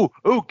really. Ooh,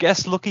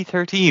 guess lucky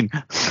 13.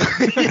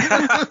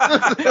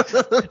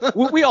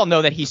 We all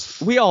know that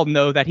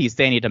he's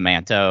Danny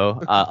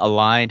Demanto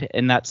aligned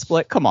in that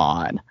split. Come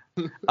on.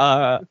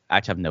 Actually,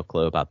 I have no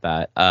clue about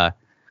that.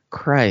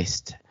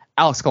 Christ.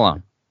 Alex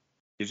Colon.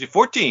 Gives you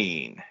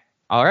 14.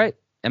 All right.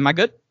 Am I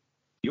good?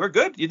 You are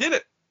good. You did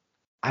it.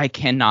 I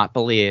cannot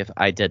believe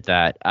I did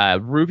that.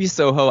 Ruby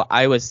Soho,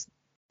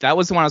 that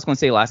was the one I was going to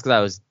say last because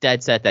I was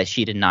dead set that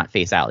she did not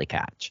face Alley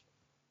Catch.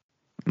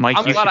 Mike,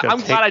 I'm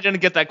glad I didn't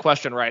get that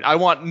question right. I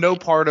want no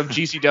part of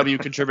GCW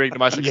contributing to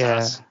my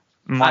success.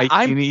 Yeah. Mike,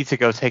 you need to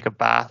go take a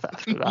bath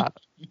after that.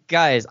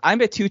 Guys,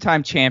 I'm a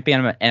 2-time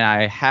champion, and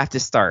I have to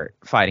start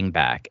fighting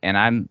back. And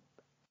I'm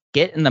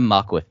get in the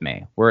muck with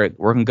me. We're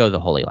gonna go to the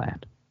Holy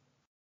Land.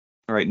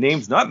 All right,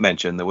 names not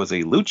mentioned. There was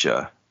a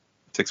Lucha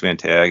 6-man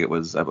tag. It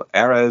was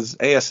Ares,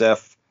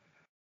 ASF,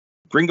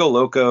 Gringo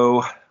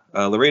Loco,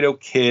 Laredo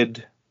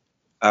Kid,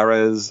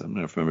 Ares, I don't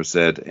know if I remember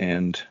said,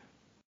 and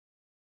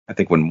I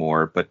think one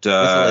more. But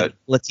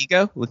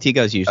Latigo?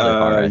 Latigo's usually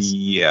Ares.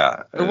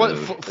 Yeah.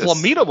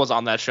 Flamita was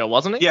on that show,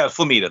 wasn't he? Yeah,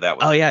 Flamita, that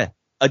was. Oh, yeah.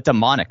 A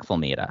demonic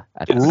Flamita.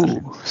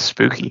 Ooh,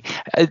 spooky.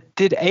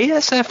 Did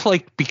ASF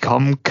like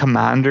become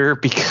commander?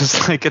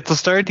 Because like at the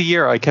start of the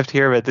year, I kept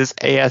hearing about this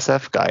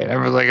ASF guy, and I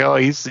was like, oh,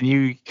 he's the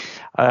new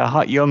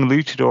hot young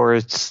luchador.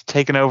 It's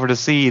taken over the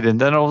scene, and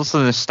then all of a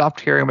sudden I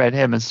stopped hearing about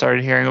him and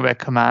started hearing about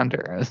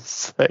Commander.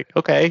 It's like,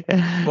 okay.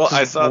 Well,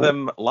 I saw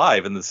them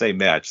live in the same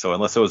match, so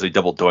unless it was a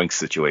double doink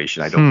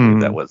situation, I don't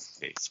believe that was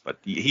the case. But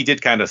he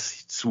did kind of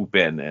swoop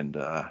in and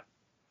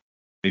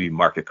maybe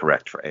market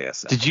correct for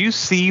ASF. Did you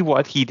see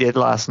what he did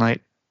last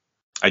night?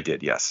 I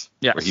did, yes.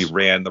 Yes. Where he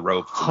ran the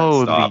ropes and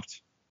Holy.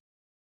 stopped.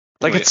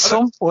 Like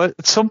Anyway,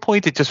 at some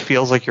point it just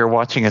feels like you're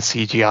watching a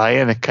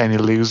CGI and it kind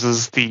of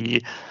loses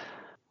the,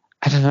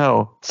 I don't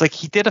know. It's like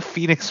he did a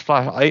Phoenix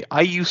Splash.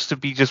 I used to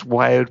be just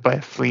wowed by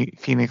a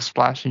Phoenix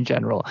Splash in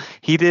general.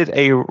 He did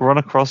a run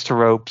across the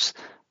ropes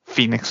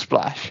Phoenix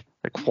Splash.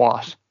 Like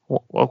what?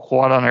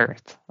 What on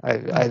earth?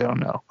 I don't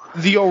know.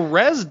 The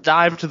Orez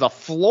dive to the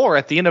floor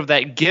at the end of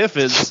that GIF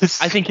is,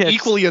 I think, Yes.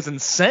 equally as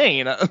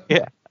insane.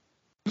 Yeah.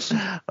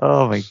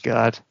 Oh my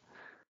god.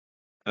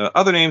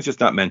 Other names just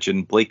not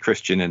mentioned. Blake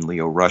Christian and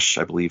Leo Rush,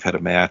 I believe, had a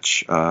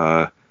match.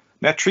 Matt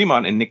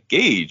Tremont and Nick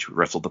Gage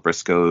wrestled the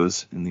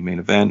Briscoes in the main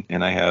event,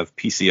 and I have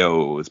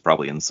PCO is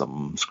probably in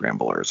some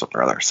scramble or something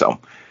or other.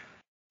 So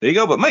there you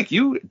go. But Mike,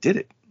 you did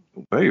it.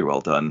 Very well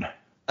done.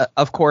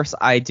 Of course,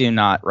 I do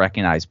not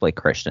recognize Blake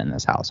Christian in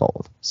this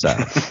household. So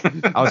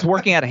I was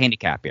working at a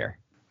handicap here.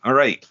 All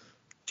right.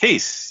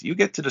 Case, you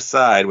get to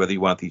decide whether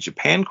you want the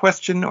Japan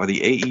question or the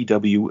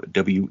AEW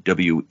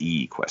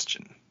WWE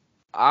question.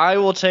 I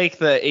will take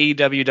the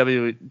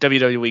AEW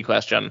WWE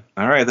question.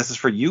 All right, this is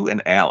for you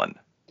and Alan.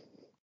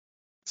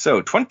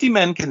 So 20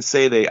 men can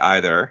say they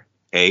either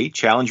A,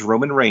 challenged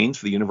Roman Reigns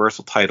for the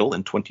Universal title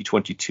in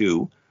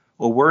 2022,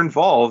 or were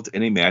involved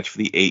in a match for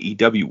the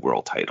AEW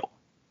World title.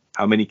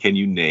 How many can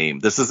you name?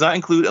 This does not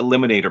include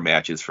eliminator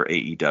matches for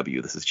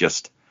AEW. This is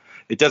just,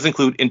 it does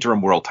include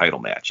interim world title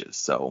matches.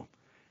 So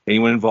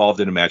anyone involved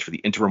in a match for the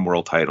interim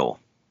world title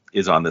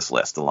is on this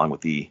list, along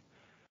with the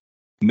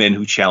men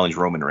who challenged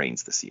Roman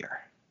Reigns this year.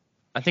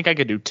 I think I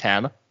could do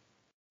 10.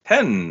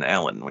 10,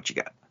 Alan, what you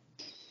got?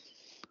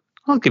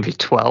 I'll give you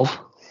 12.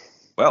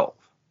 12.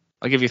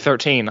 I'll give you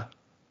 13.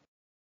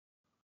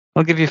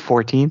 I'll give you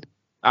 14.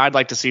 I'd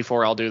like to see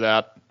 4L do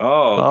that.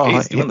 Oh, Oh,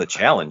 Case doing yeah. the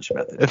challenge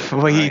method. If he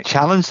Right.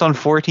 challenged on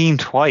 14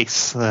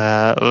 twice,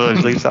 I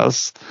believe that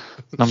was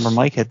the number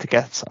Mike had to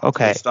get. So,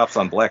 okay. It stops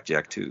on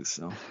blackjack too,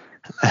 so. All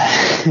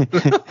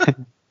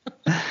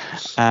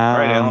All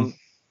right, Alan.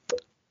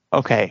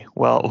 Okay,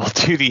 well, we'll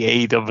do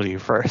the AEW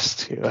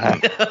first.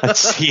 Let's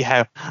see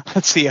how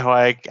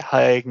I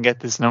can get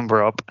this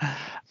number up.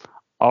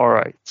 All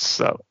right,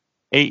 so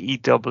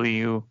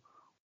AEW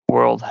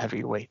World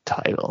Heavyweight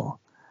title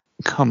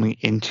coming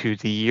into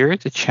the year.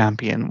 The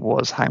champion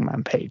was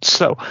Hangman Page.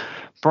 So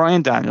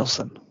Bryan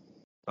Danielson,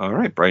 All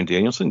right, Bryan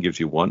Danielson gives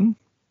you 1.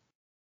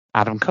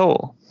 Adam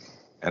Cole,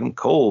 Adam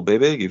Cole,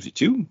 baby, gives you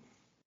 2.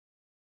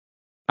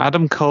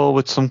 Adam Cole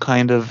with some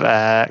kind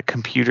of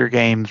computer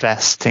game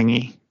vest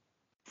thingy.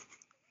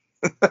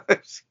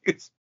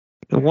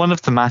 One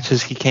of the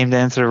matches he came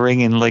down to the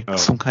ring in like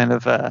some kind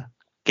of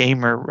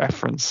gamer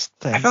reference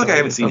thing. I feel like I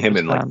haven't seen him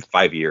in like understand.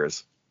 5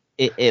 years.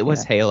 It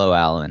was Halo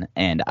Allen,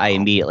 and I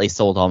immediately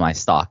sold all my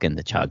stock in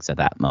the Chugs at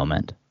that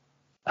moment.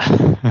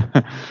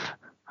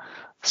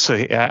 So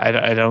yeah,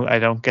 I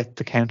don't get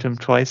to count him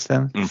twice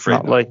then. I'm It's afraid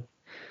not not. like,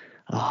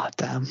 oh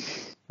damn.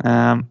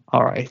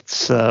 All right,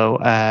 so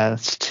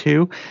that's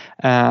 2.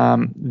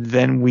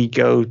 Then we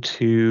go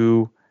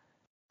to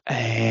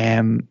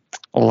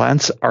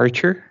Lance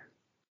Archer.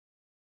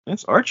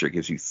 Lance Archer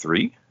gives you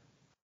 3.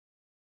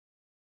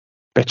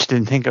 Bet you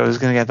didn't think I was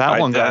going to get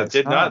that one, I guys.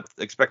 did All not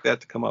expect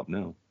that to come up,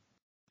 no.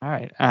 All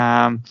right.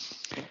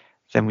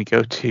 Then we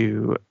go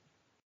to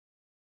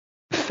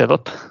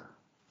Philip,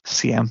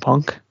 CM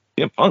Punk.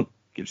 CM Punk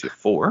gives you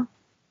 4.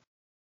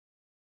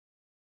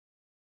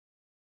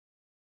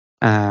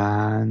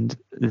 And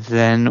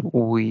then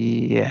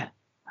we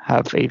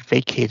have a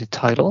vacated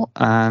title,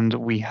 and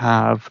we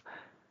have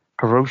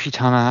Hiroshi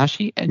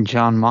Tanahashi and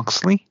Jon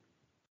Moxley.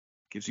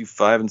 Gives you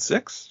 5 and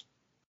 6.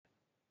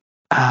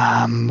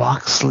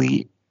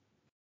 Moxley,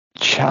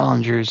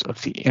 challengers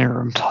of the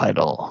interim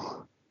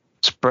title.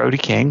 It's Brody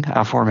King,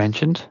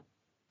 aforementioned.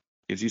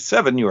 Gives you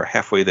 7. You are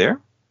halfway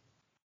there.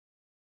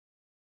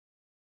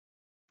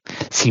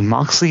 See,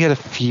 Moxley had a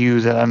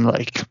few that I'm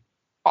like,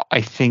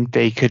 I think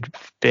they could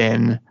have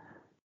been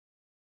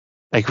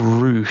like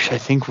Roosh. I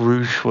think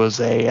Roosh was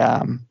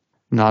a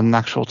not an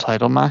actual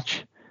title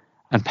match,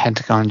 and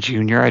Pentagon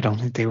Jr. I don't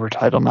think they were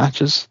title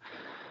matches.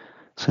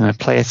 So I'm going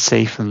to play it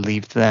safe and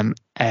leave them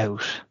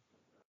out.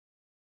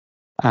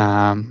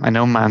 I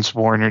know Mance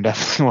Warner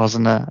definitely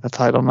wasn't a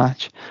title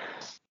match.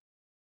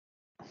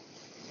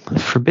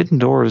 Forbidden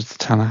Door was the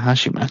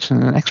Tanahashi match,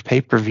 and the next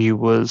pay-per-view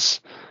was...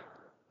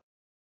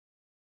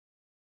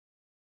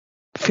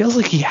 Feels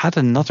like he had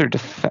another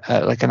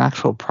like an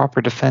actual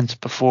proper defense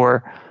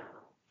before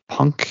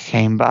Punk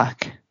came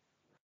back.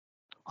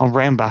 I'll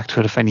round back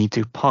to it if I need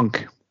to.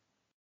 Punk.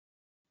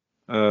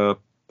 Punk,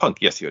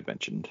 yes, you had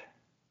mentioned.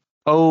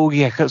 Oh,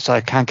 yeah, because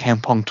I can't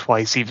count Punk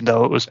twice, even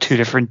though it was two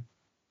different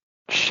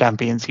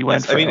champions he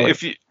went for. I mean,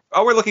 if you,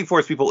 all we're looking for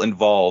is people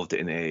involved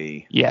in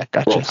a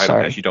gotcha. world title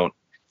Sorry. match. You don't,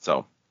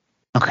 so.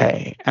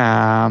 Okay.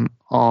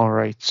 All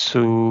right.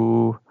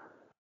 So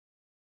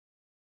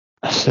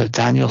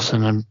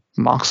Danielson and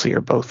Moxley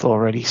are both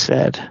already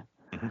said.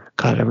 Mm-hmm.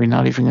 God, are we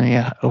not even going to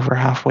get over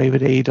halfway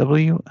with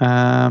AEW?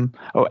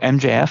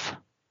 MJF.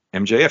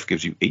 MJF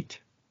gives you 8.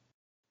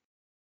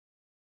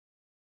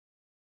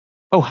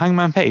 Oh,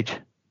 Hangman Page.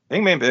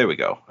 Hangman, there we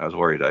go. I was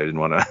worried. I didn't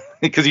want to,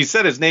 because you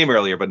said his name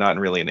earlier, but not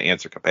really in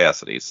answer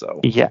capacity.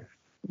 So Yeah. All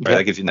right,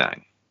 that gives you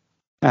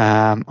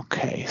 9.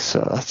 Okay,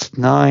 so that's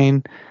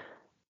 9.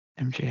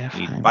 MJF. You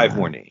need Hangman. 5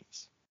 more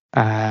names.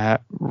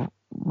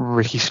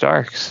 Ricky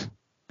Starks.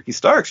 Ricky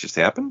Starks just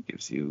happened.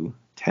 Gives you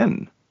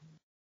 10.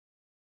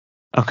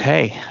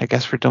 Okay, I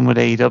guess we're done with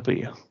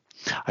AEW.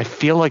 I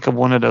feel like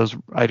one of those,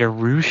 either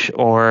Roosh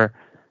or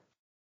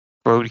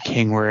Brody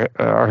King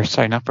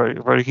not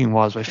Brody King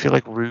was, but I feel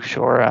like Roosh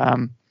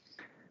or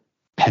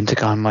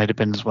Pentagon might have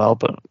been as well,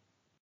 but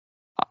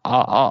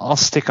I'll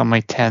stick on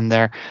my 10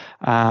 there.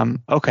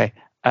 Okay,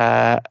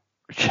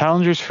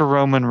 challengers for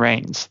Roman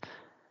Reigns.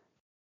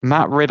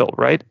 Matt Riddle,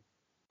 right?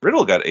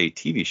 Riddle got a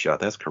TV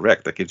shot. That's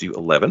correct. That gives you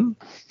 11.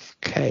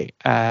 Okay,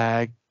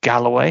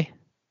 Galloway.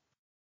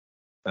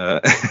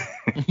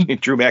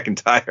 Drew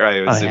McIntyre,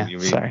 I assume you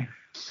mean. Sorry.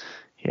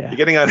 Yeah. You're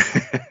getting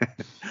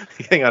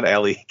on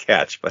Alley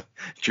Catch, but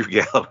Drew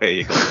Galloway,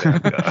 you go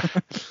with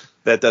that.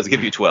 That does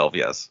give you 12,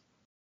 yes.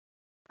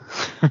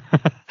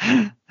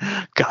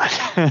 God.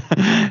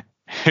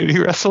 Who do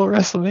you wrestle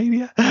at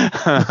WrestleMania?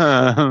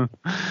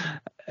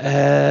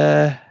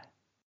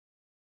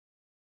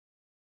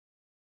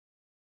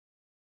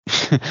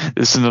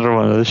 This is another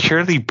one of those.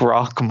 Surely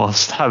Brock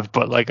must have,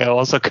 but like I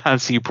also can't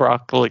see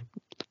Brock like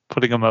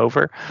putting him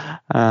over.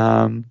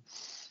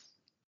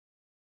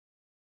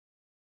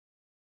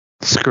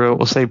 Screw it,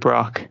 we'll say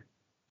Brock.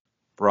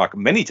 Brock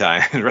many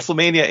times,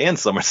 WrestleMania and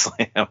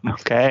SummerSlam.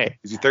 Okay.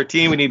 Gives you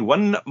 13. We need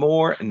one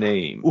more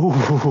name.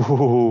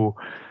 Ooh.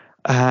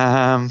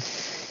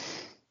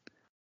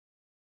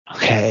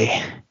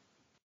 Okay.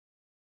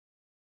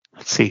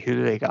 Let's see, who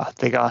do they got?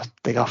 They got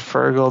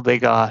Fergal, they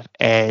got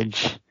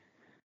Edge.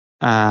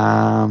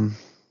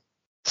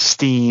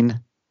 Steen's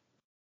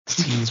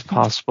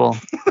possible.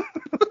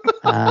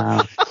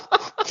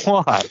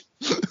 What?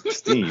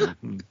 Steen.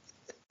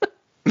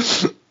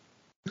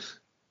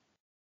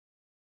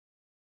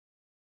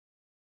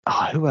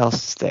 Oh, who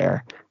else is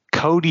there?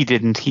 Cody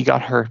didn't. He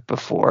got hurt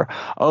before.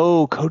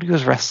 Oh, Cody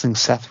was wrestling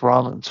Seth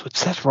Rollins. Would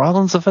Seth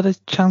Rollins have had a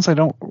chance? I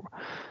don't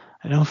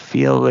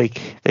feel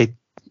like they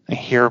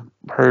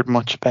heard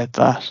much about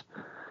that.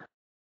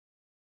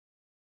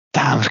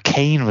 Damn, if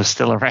Kane was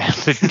still around,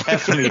 it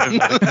definitely would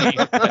have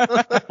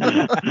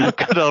been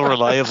good old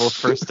reliable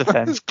first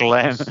defense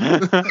Glenn.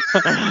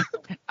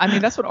 I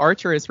mean, that's what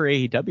Archer is for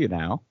AEW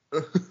now.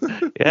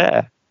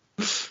 Yeah.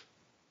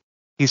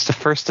 He's the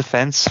first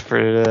defense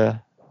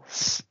for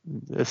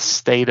the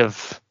state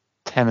of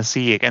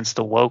Tennessee against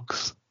the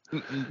Wokes.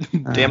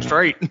 Damn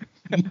straight.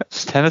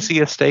 Is Tennessee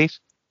a state?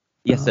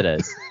 Yes, it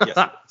is. Yes,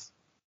 it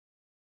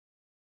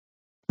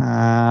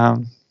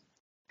is.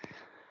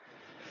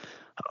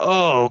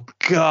 Oh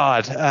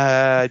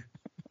God.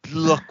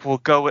 Look, we'll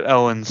go with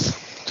Owens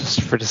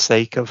just for the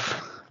sake of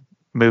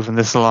moving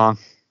this along.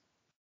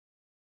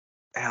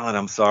 Alan,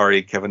 I'm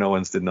sorry. Kevin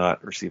Owens did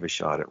not receive a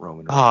shot at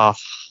Roman Reigns Oh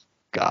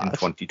in God.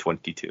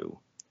 2022.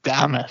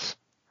 Damn it.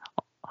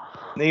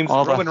 Names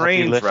All that Roman heavy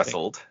Reigns lifting.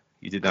 wrestled.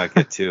 You did not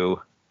get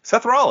to.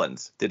 Seth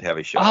Rollins did have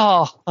a shot.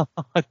 Oh,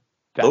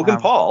 damn. Logan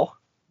Paul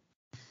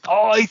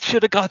Oh, I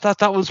should have got that.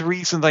 That was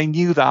recent. I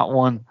knew that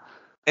one.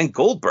 and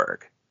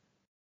Goldberg.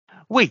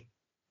 Wait,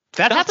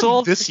 That that's happened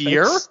all this the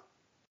year? defense-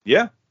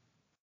 Yeah.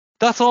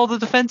 That's all the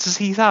defenses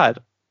he's had.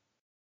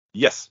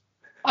 Yes.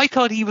 I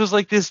thought he was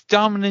like this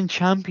dominant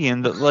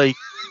champion that like.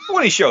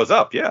 When he shows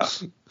up, yeah.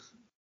 So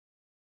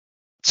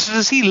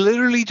does he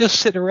literally just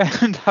sit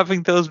around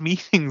having those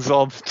meetings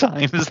all the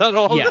time? Is that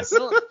all? Yes.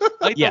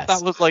 I Yes. thought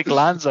that was like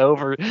Lance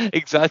over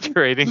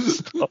exaggerating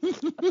stuff.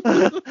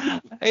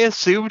 I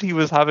assumed he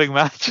was having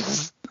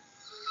matches.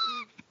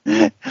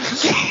 That's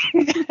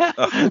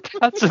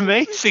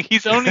amazing.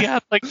 He's only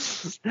had like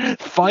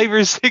 5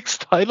 or 6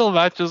 title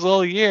matches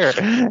all year.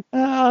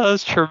 Oh,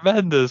 that's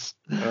tremendous.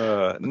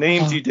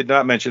 Names you did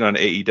not mention on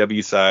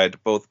AEW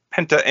side, both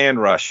Penta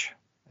and Rush.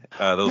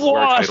 Those were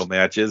What? title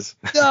matches.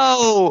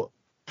 No!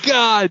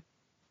 God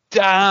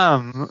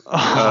damn.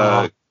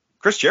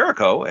 Chris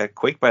Jericho at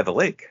Quake by the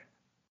Lake.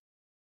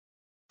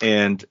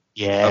 And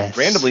Yes.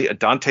 Randomly,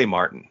 Dante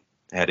Martin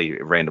had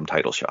a random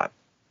title shot.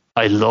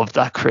 I love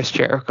that Chris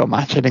Jericho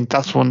match. I think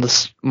that's one of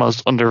the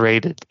most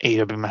underrated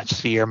AEW matches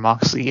of the year.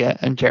 Moxley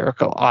and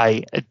Jericho.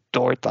 I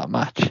adored that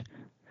match.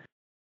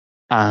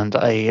 And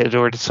I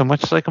adored it so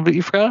much that I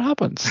completely forgot it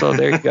happened. So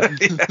there you go.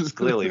 Yes,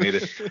 clearly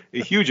made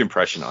a huge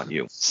impression on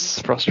you.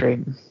 It's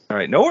frustrating. All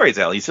right, no worries,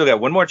 Al. You still got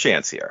one more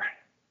chance here.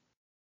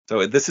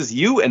 So this is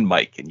you and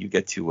Mike, and you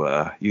get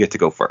to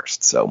go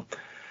first. So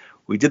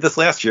we did this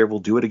last year. We'll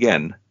do it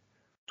again.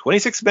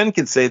 26 men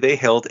can say they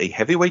held a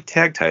heavyweight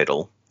tag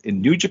title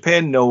in New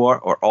Japan, Noah,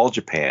 or All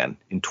Japan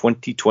in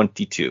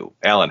 2022.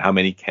 Alan, how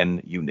many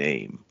can you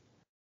name?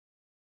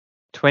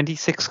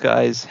 26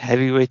 guys,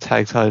 heavyweight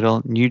tag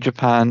title, New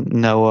Japan,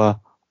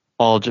 Noah,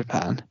 All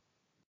Japan.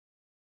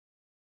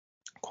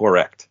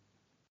 Correct.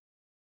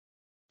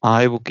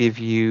 I will give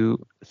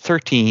you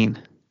 13.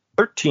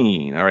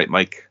 13. All right,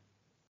 Mike.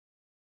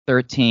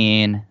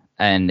 13,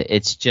 and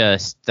it's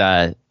just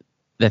the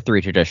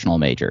 3 traditional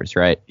majors,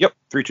 right? Yep,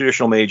 3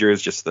 traditional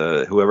majors, just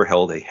whoever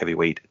held a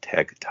heavyweight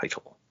tag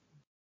title.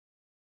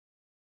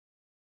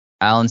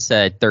 Alan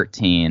said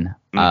 13.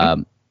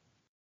 Mm-hmm.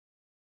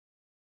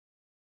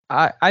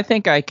 I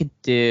think I could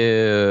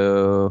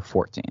do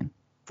 14.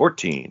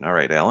 14. All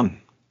right, Alan.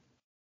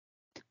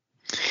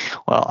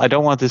 Well, I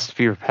don't want this to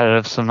be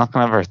repetitive, so I'm not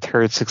going to have our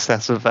third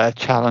successive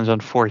challenge on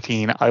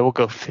 14. I will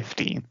go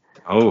 15.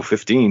 Oh,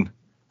 15.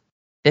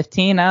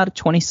 15 out of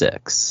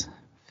 26.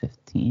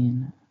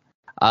 15.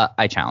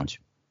 I challenge.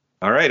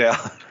 All right,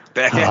 Alan.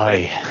 Back at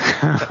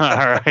it.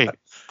 All right.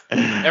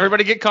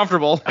 Everybody get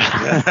comfortable.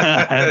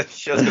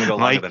 Show's going to go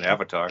longer than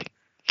Avatar.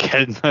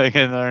 Get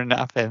another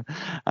nap in.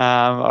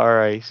 All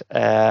right.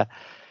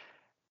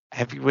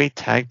 Heavyweight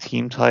tag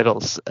team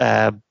titles.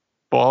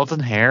 Bald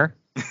and hair.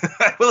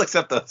 I will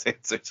accept those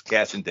answers.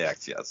 Cash and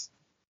Dax, yes.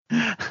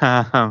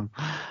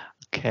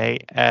 Okay.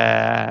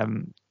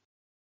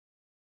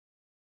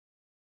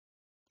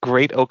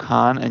 Great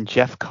O'Khan and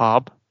Jeff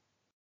Cobb.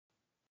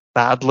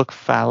 Bad Luck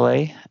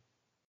Fale.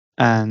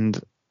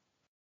 And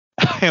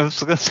I was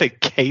going to say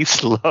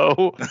Case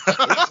Lowe.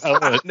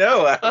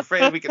 No, I'm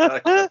afraid we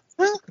cannot.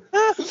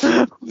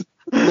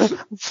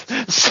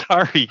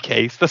 Sorry,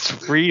 Case.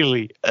 That's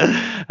really.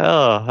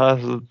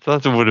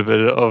 That would have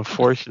been an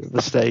unfortunate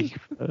mistake.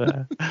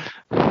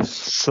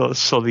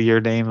 So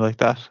your name like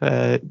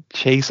that.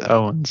 Chase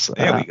Owens.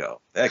 There we go.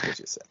 That gives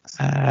you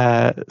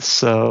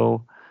 6.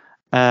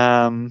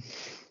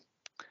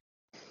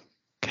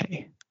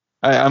 Okay.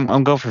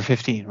 I'm going for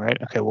 15, right?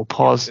 Okay, we'll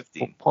pause.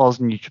 15. We'll pause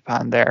New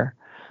Japan there.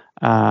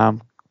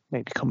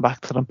 Maybe come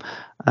back to them.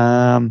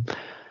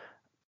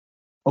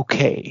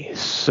 Okay,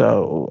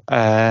 so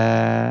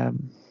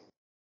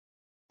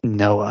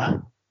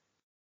Noah.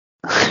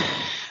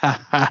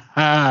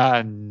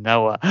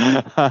 Noah.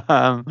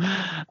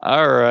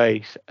 All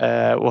right.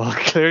 Well,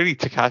 clearly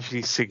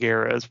Takashi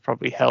Sugiura has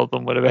probably held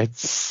them with about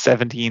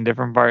 17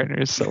 different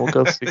partners, so we'll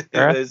go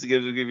Sugiura. This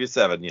gives you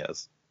 7,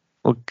 yes.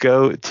 We'll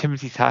go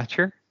Timothy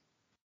Thatcher.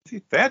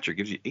 Thatcher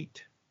gives you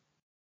 8.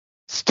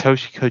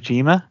 Satoshi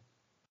Kojima.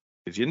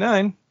 Gives you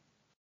 9.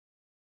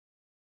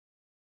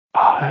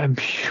 I'm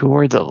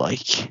sure that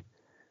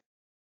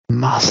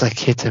Masa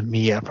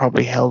Kitamiya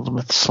probably held them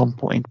at some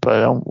point, but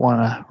I don't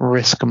want to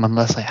risk them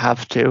unless I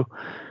have to.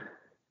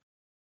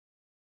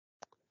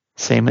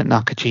 Same with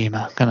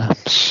Nakajima. I'm going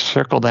to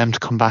circle them to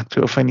come back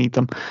to if I need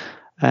them.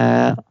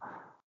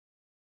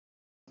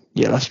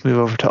 Let's move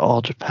over to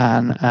All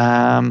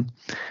Japan.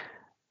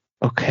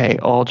 Okay,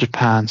 All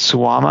Japan.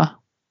 Suwama.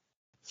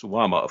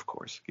 Suwama, of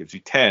course, gives you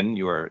 10.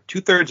 You are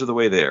 2/3 of the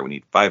way there. We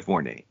need 5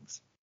 more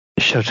names.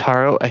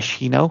 Shotaro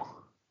Ashino.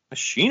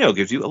 Ashino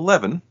gives you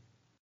 11.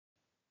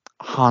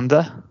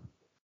 Honda.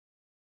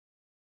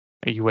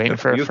 Are you waiting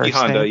for a Yuki first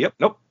Honda. name? Yep.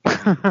 Nope.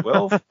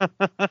 12.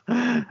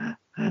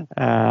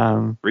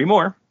 3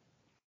 more.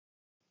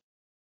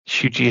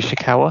 Shuji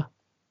Ishikawa.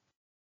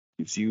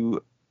 Gives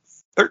you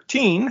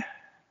 13.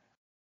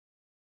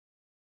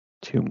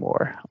 2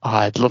 more. Oh,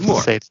 I'd love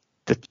to say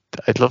the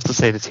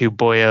 2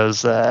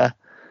 boyos, the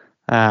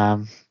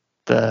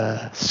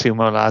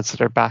sumo lads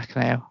that are back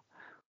now.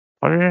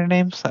 What are their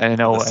names? I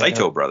know The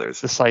Saito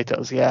brothers. The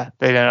Saitos, yeah.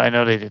 I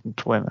know they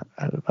didn't win.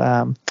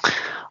 I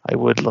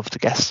would love to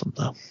guess them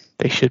though.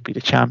 They should be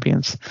the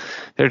champions.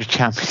 They're the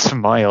champions of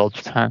my All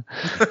Japan.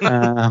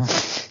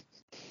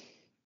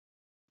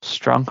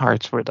 Strong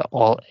Hearts were the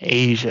All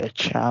Asia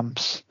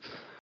champs.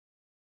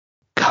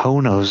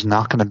 Kono's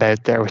knocking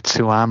about there with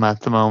Suwama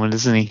at the moment,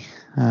 isn't he?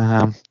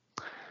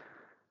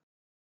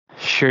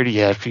 Surely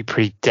you have to be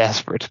pretty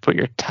desperate to put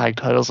your tag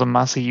titles on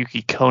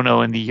Masayuki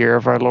Kono in the year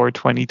of our Lord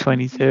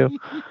 2022.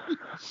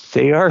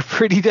 They are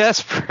pretty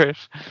desperate.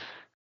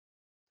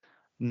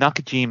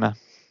 Nakajima.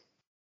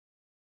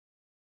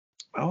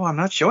 Oh, I'm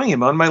not showing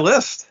him on my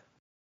list.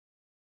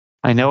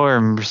 I know I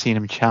remember seeing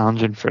him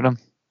challenging for them.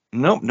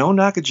 Nope, no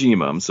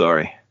Nakajima, I'm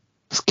sorry.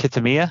 Is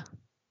Kitamiya?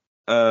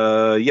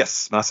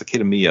 Yes, Masa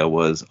Kitamiya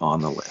was on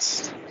the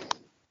list.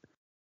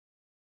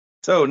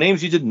 So,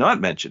 names you did not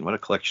mention. What a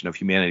collection of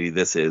humanity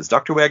this is.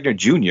 Dr. Wagner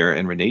Jr.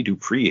 and Rene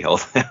Dupree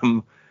held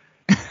them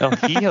Oh,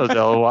 he held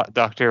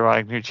Dr.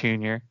 Wagner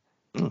Jr.,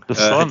 the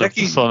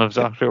son of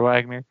Dr.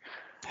 Wagner.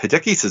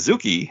 Hideki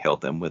Suzuki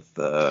held them with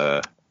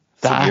That's-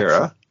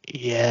 Sugiura.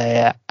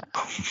 Yeah.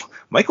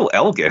 Michael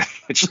Elgin,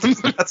 which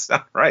does not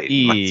sound right.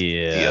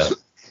 Yeah.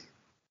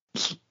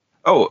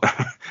 Oh,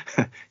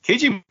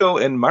 Keiji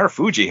Muto and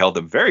Marufuji held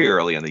them very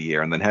early in the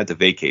year and then had to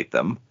vacate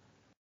them.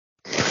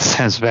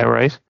 Sounds about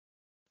right.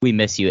 We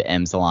miss you,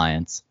 M's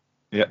Alliance.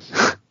 Yeah.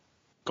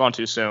 Gone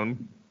too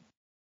soon.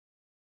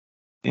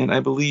 And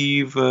I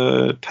believe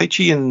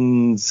Taichi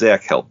and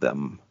Zack held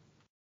them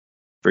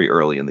very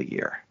early in the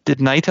year. Did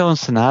Naito and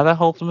Sanada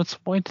hold them at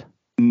some point?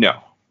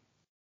 No.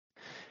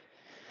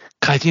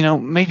 God,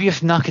 maybe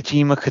if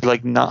Nakajima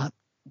could not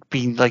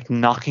be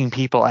knocking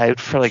people out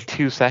for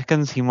 2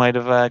 seconds, he might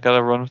have got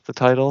a run with the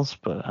titles.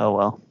 But oh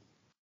well.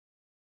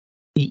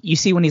 You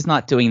see, when he's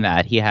not doing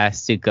that, he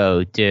has to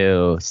go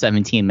do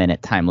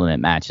 17-minute time limit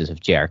matches with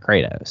JR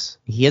Kratos.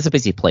 He has a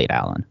busy plate,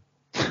 Alan.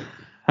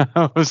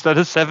 Was that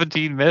a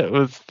 17-minute?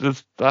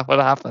 Was that what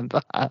happened?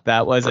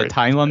 That was a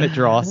time limit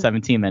draw,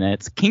 17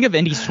 minutes. King of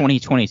Indies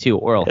 2022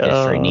 oral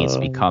history needs to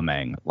be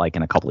coming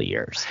in a couple of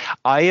years.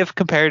 I have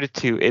compared it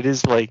to, it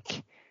is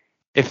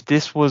if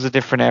this was a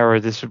different era,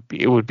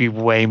 it would be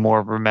way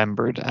more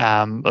remembered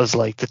as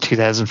the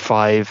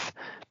 2005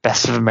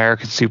 Best of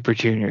American Super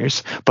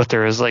Juniors, but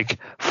there is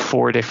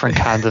 4 different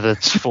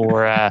candidates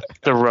for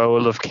the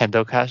role of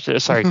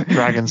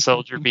Dragon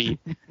Soldier B.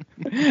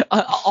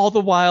 All the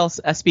while,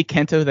 SB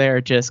Kento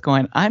there just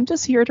going, I'm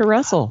just here to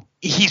wrestle.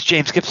 He's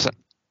James Gibson.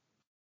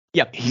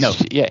 Yep.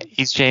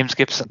 He's James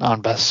Gibson on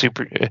Best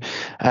Super. With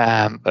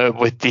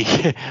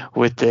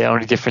the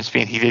only difference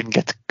being he didn't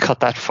get to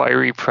cut that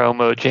fiery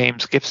promo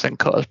James Gibson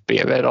cut, be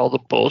about all the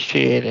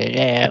bullshit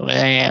and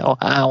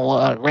I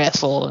want to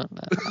wrestle.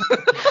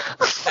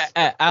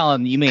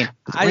 Alan, you mean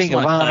I just Ring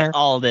want of to Honor. cut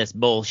all this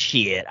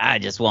bullshit? I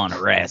just want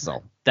to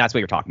wrestle. That's what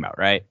you're talking about,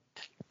 right?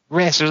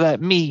 Wrestlers like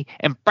me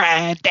and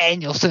Bryan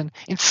Danielson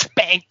and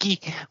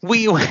Spanky,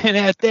 we went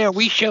out there,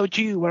 we showed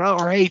you what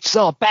our hate's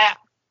all about.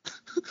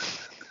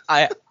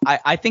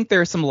 I think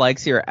there are some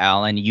legs here,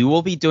 Alan. You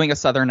will be doing a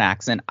southern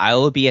accent. I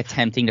will be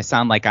attempting to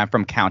sound like I'm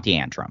from County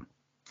Antrim.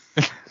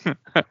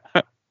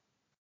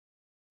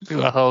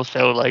 Do a whole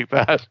show like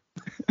that.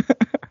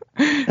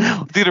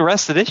 Do the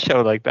rest of this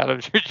show like that. I'm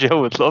sure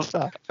Joe would love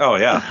that. Oh,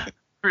 yeah.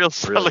 Real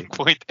selling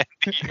point at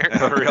the year.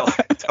 Real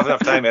tough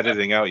enough time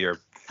editing out your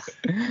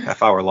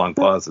half-hour-long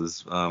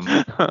pauses.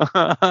 Sorry.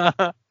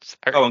 Oh,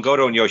 and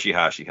Goto and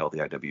Yoshihashi held the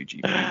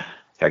IWGP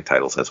tag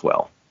titles as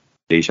well.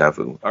 Deja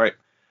vu. All right.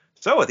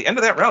 So at the end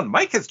of that round,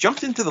 Mike has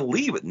jumped into the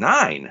lead with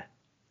 9.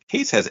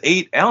 Case has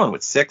 8. Alan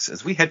with 6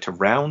 as we head to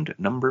round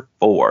number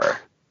 4.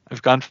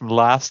 I've gone from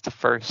last to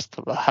first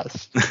to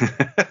last.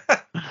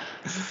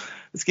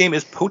 This game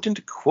is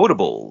Potent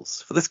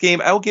Quotables. For this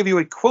game, I'll give you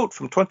a quote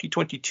from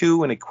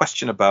 2022 and a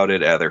question about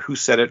it, either who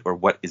said it or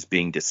what is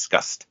being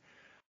discussed.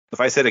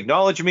 If I said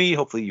acknowledge me,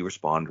 hopefully you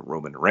respond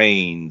Roman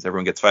Reigns.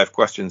 Everyone gets 5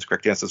 questions.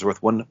 Correct answers are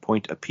worth 1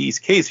 point apiece.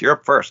 Case, you're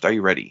up first. Are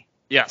you ready?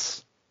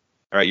 Yes.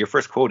 All right, your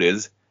first quote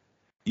is,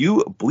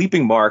 "You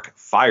bleeping Mark,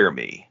 fire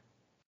me."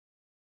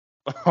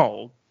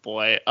 Oh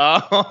boy.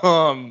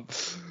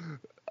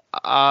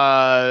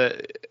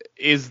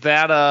 Is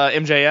that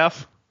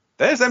MJF?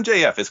 That is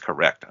MJF is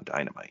correct on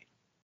Dynamite.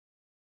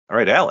 All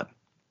right, Alan,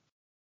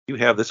 you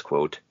have this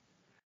quote.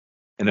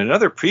 In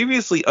another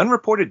previously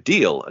unreported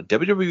deal, a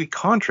WWE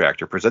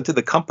contractor presented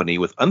the company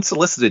with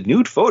unsolicited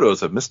nude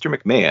photos of Mr.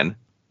 McMahon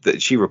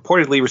that she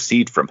reportedly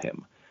received from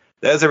him.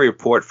 That is a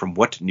report from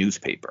what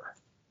newspaper?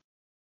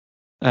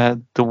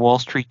 The Wall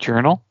Street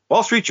Journal.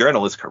 Wall Street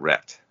Journal is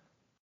correct.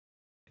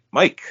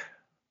 Mike,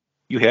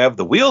 you have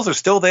the wheels are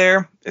still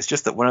there. It's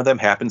just that one of them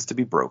happens to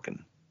be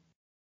broken.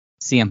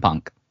 CM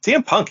Punk.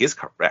 CM Punk is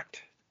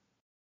correct.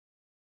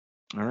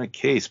 All right,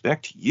 Case,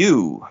 back to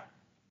you.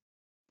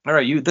 All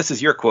right, this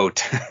is your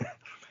quote.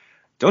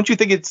 Don't you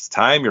think it's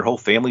time your whole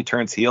family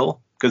turns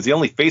heel? Because the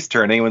only face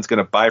turn anyone's going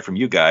to buy from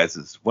you guys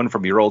is one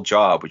from your old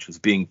job, which was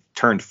being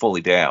turned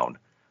fully down.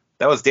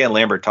 That was Dan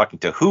Lambert talking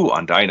to Who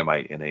on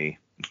Dynamite in a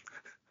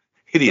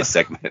hideous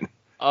segment.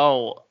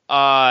 Oh,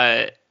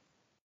 that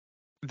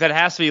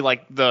has to be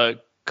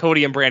the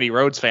Cody and Brandy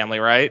Rhodes family,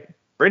 right?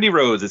 Brandy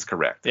Rhodes is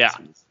correct. Yeah.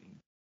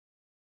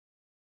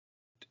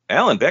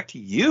 Alan, back to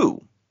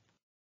you.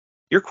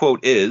 Your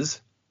quote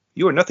is,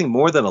 "You are nothing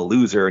more than a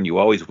loser, and you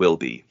always will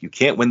be. You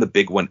can't win the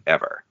big one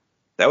ever."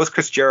 That was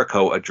Chris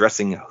Jericho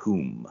addressing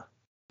whom?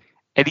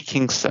 Eddie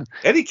Kingston.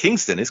 Eddie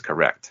Kingston is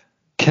correct.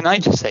 Can I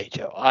just say,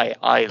 Joe,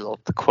 I love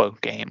the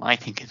quote game. I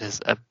think it is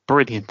a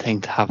brilliant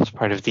thing to have as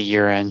part of the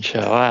year-end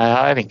show.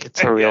 I think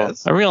it's a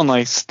real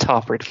nice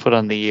topper to put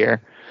on the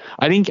year.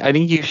 I think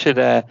you should,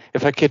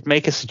 if I could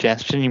make a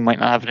suggestion, you might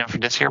not have it in for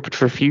this year, but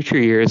for future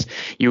years,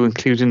 you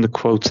include in the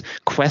quotes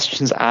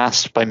questions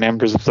asked by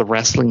members of the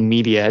wrestling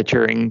media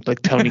during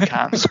Tony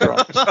Khan's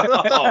scrums.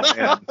 Oh,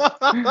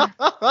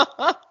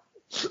 man.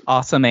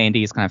 Awesome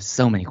Andy is going to have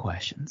so many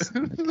questions.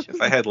 If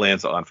I had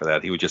Lance on for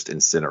that, he would just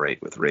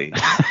incinerate with rage.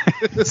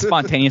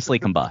 Spontaneously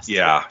combust.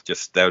 Yeah,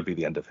 that would be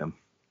the end of him.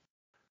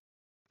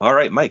 All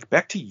right, Mike,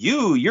 back to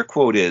you. Your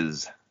quote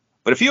is,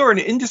 but if you are an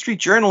industry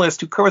journalist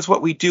who covers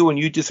what we do and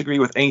you disagree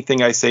with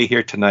anything I say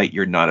here tonight,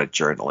 you're not a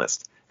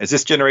journalist. As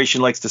this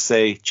generation likes to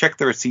say, check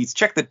the receipts,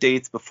 check the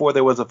dates. Before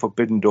there was a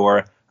forbidden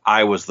door,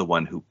 I was the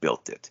one who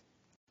built it.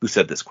 Who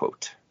said this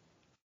quote?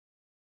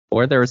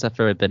 Or there was a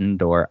forbidden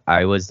door,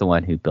 I was the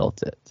one who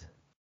built it.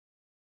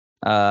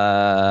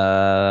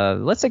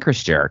 Let's say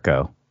Chris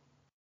Jericho.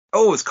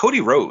 Oh, it's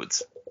Cody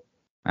Rhodes.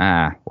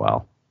 Ah,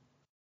 well.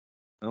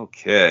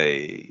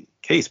 Okay.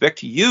 Case, back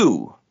to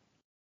you.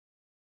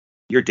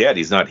 Your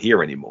daddy's not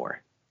here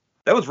anymore.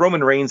 That was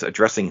Roman Reigns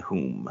addressing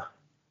whom?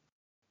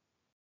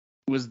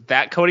 Was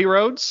that Cody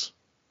Rhodes?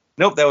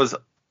 Nope, that was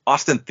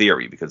Austin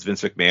Theory, because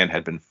Vince McMahon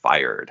had been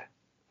fired.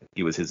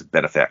 He was his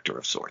benefactor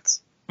of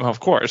sorts. Well, of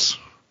course.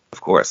 Of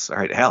course. All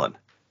right, Alan.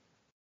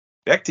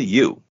 Back to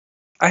you.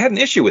 I had an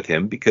issue with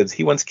him because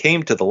he once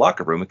came to the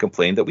locker room and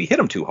complained that we hit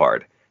him too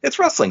hard. It's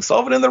wrestling.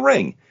 Solve it in the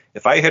ring.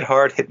 If I hit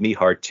hard, hit me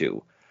hard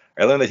too.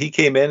 I learned that he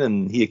came in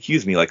and he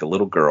accused me like a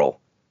little girl.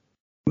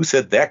 Who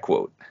said that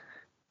quote?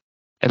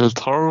 El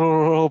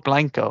Toro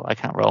Blanco. I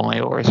can't roll my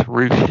R's.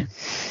 Rude.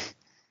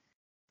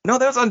 No,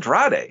 that was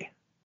Andrade.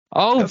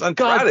 Oh, That was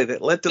Andrade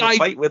that led to the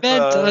fight with...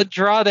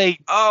 Andrade.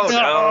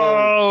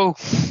 Oh,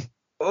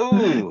 no.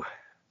 Ooh.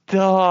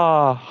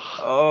 Duh.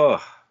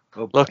 Oh.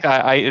 Look,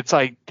 I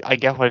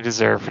get what I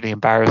deserve for the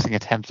embarrassing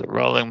attempt at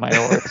rolling my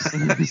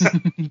R's.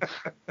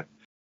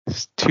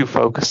 Just too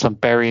focused on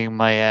burying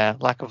my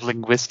lack of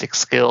linguistic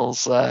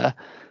skills to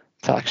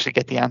actually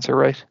get the answer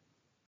right.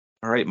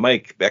 All right,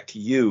 Mike, back to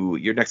you.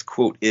 Your next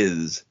quote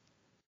is,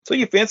 so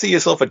you fancy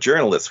yourself a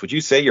journalist. Would you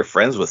say you're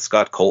friends with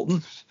Scott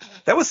Colton?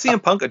 That was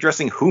CM Punk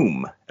addressing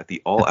whom at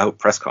the All Out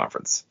press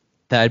conference?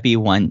 That'd be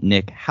one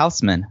Nick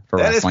Houseman for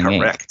That is Wrestling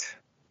correct.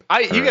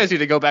 You guys need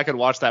to go back and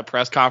watch that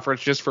press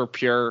conference just for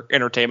pure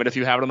entertainment if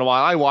you haven't in a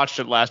while. I watched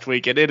it last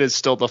week, and it is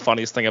still the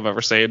funniest thing I've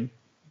ever seen.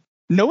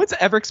 No one's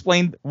ever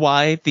explained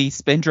why the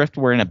Spindrift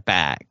were in a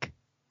bag.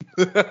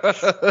 Everything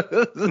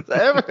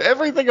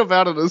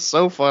about it is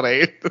so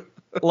funny.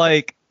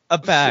 Like a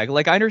bag.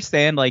 Like I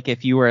understand like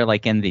if you were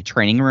like in the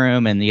training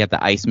room and you have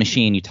the ice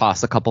machine, you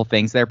toss a couple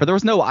things there, but there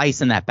was no ice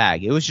in that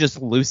bag. It was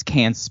just loose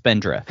can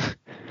Spindrift.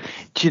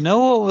 Do you know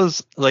what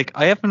was like?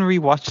 I haven't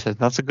rewatched it.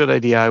 That's a good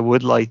idea. I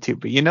would like to,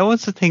 but you know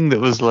what's the thing that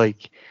was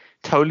like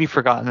totally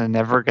forgotten and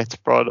never gets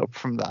brought up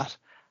from that?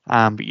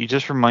 But you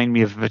just remind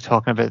me of it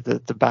talking about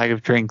the bag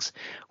of drinks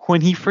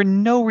when he, for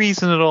no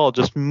reason at all,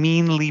 just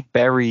meanly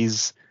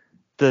buries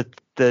the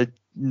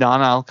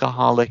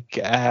non-alcoholic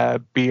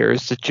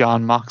beers that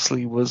John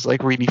Moxley was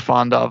like really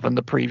fond of in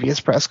the previous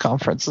press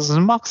conferences,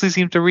 and Moxley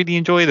seemed to really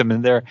enjoy them,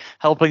 and they're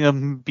helping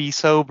him be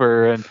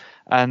sober,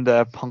 and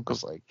Punk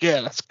was like,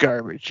 yeah, that's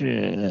garbage.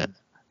 Yeah.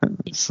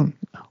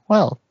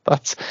 Well,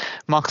 that's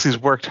Moxley's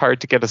worked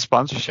hard to get a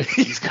sponsorship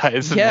with these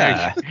guys.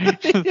 Yeah.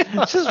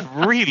 It's just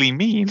really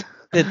mean.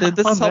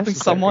 This is helping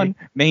someone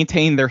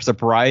maintain their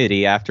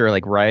sobriety after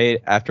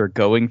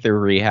going through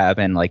rehab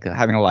and like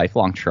having a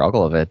lifelong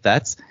struggle of it.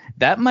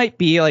 That might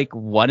be like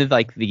one of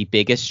like the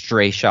biggest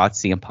stray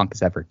shots CM Punk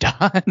has ever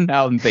done.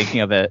 Now I'm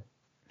thinking of it.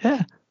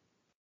 Yeah.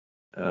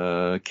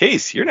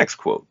 Case, your next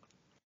quote.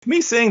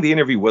 Me saying the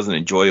interview wasn't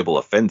enjoyable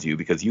offends you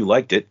because you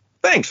liked it.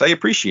 Thanks, I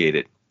appreciate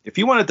it. If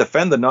you want to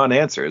defend the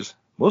non-answers,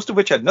 most of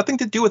which had nothing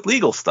to do with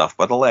legal stuff,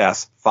 but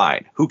alas,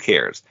 fine. Who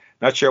cares?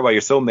 Not sure why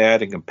you're so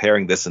mad and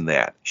comparing this and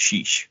that.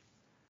 Sheesh.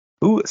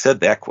 Who said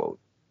that quote?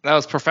 That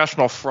was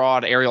professional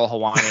fraud Ariel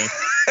Helwani.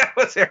 That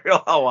was Ariel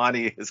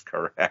Helwani is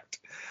correct.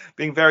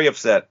 Being very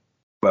upset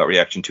about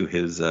reaction to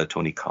his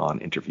Tony Khan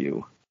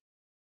interview.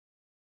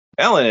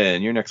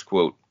 Alan, your next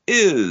quote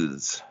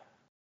is,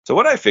 so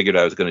what I figured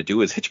I was going to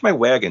do is hitch my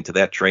wagon to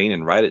that train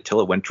and ride it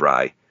till it went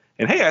dry.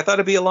 And hey, I thought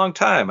it'd be a long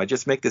time. I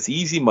just make this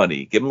easy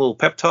money. Give him a little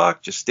pep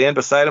talk. Just stand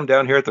beside him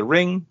down here at the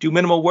ring, do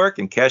minimal work,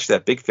 and cash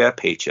that big fat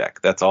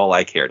paycheck. That's all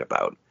I cared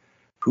about.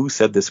 Who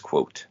said this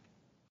quote?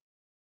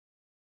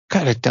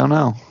 God, I don't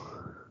know.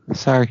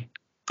 Sorry.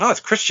 Oh, it's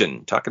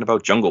Christian talking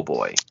about Jungle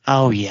Boy.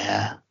 Oh,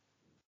 yeah.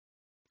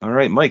 All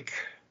right, Mike,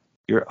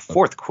 your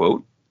fourth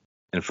quote.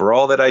 And for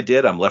all that I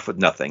did, I'm left with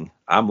nothing.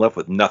 I'm left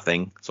with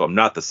nothing, so I'm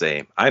not the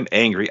same. I'm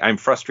angry. I'm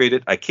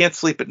frustrated. I can't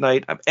sleep at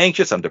night. I'm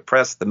anxious. I'm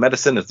depressed. The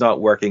medicine is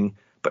not working.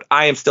 But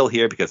I am still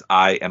here because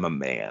I am a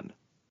man.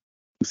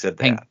 Who said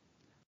that?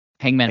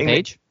 Hangman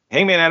Page?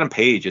 Hangman Adam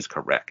Page is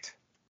correct.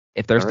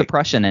 If there's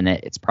depression in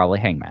it, it's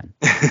probably Hangman.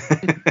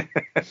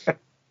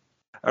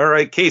 All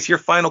right, Case, your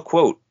final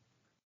quote.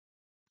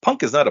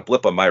 Punk is not a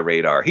blip on my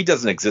radar. He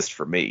doesn't exist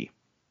for me.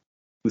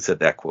 Who said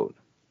that quote?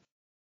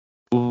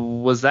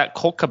 Was that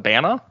Colt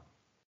Cabana?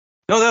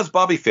 No, that was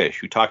Bobby Fish,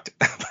 who talked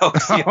about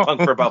CM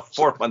Punk for about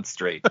 4 months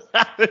straight.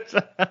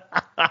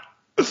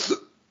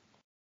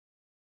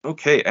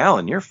 Okay,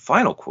 Alan, your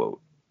final quote.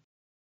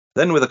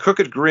 Then with a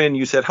crooked grin,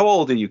 you said, how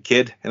old are you,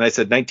 kid? And I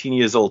said, 19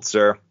 years old,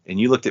 sir. And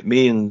you looked at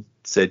me and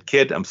said,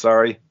 kid, I'm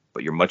sorry,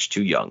 but you're much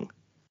too young.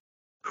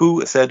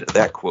 Who said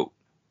that quote?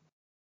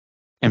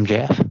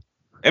 MJF.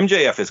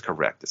 MJF is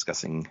correct,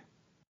 discussing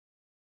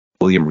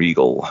William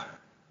Regal.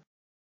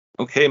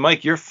 Okay,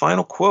 Mike, your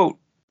final quote.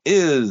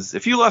 is,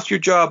 if you lost your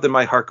job, then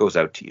my heart goes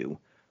out to you.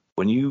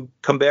 When you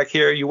come back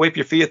here, you wipe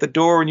your feet at the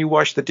door and you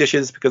wash the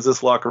dishes because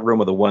this locker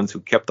room are the ones who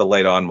kept the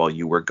light on while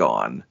you were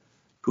gone.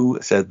 Who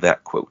said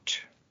that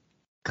quote?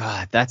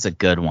 God, that's a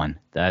good one.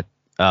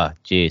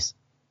 Geez.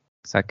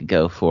 So I could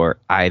go for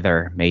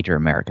either major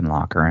American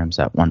locker rooms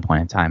at one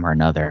point in time or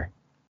another.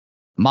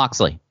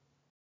 Moxley.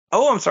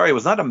 Oh, I'm sorry. It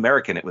was not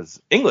American. It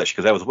was English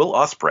because that was Will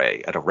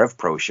Ospreay at a Rev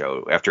Pro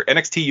show after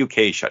NXT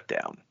UK shut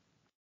down.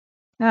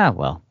 Ah,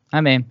 well,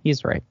 I mean,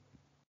 he's right.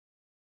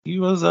 He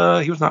was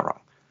not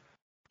wrong.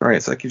 All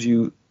right, so that gives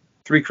you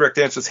 3 correct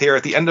answers here.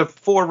 At the end of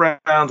 4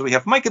 rounds, we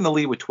have Mike in the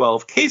lead with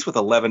 12, Case with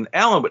 11,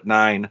 Alan with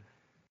 9.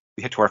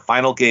 We head to our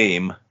final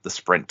game, the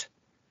Sprint,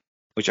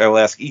 which I will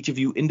ask each of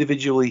you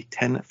individually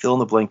 10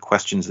 fill-in-the-blank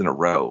questions in a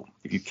row.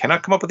 If you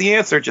cannot come up with the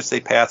answer, just say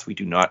pass. We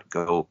do not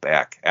go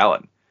back.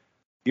 Alan,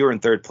 you're in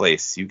 3rd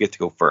place. You get to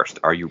go first.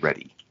 Are you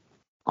ready?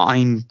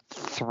 I'm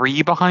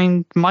 3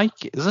 behind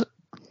Mike, is it?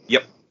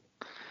 Yep.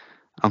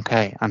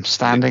 Okay, I'm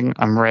standing.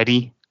 I'm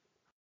ready.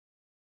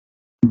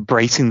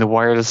 Embracing the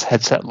wireless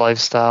headset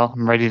lifestyle.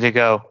 I'm ready to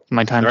go.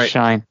 My time to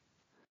shine.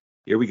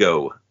 Here we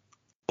go.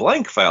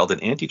 Blank filed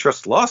an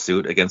antitrust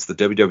lawsuit against the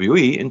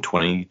WWE in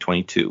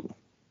 2022.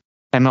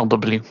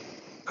 MLW.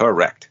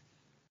 Correct.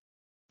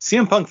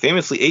 CM Punk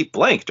famously ate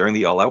blank during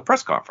the All Out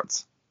press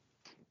conference.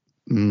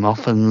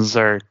 Muffins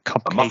or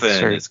cupcakes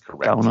muffin or is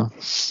correct.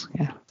 donuts.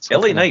 Yeah.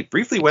 LA Knight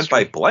briefly went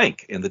by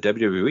blank in the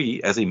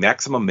WWE as a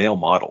maximum male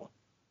model.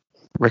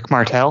 Rick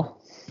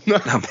Martel.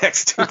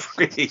 Max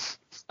Dupree.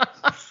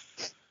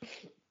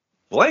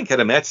 Blank had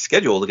a match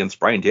scheduled against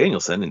Bryan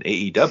Danielson in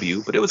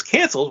AEW, but it was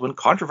canceled when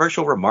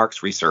controversial remarks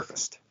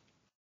resurfaced.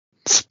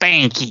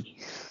 Spanky.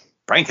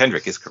 Brian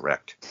Kendrick is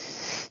correct.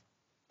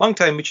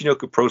 Longtime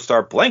Michinoku Pro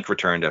star Blank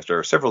returned after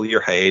a several-year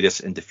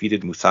hiatus and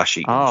defeated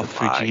Musashi. Oh,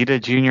 Fujita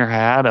Jr.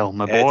 Hayato,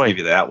 my boy. I had to give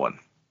you that one.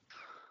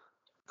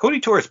 Cody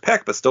tore his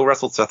pec, but still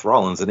wrestled Seth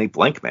Rollins in a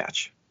blank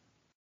match.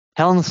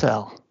 Hell in a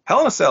Cell.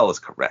 Hell in a Cell is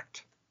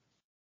correct.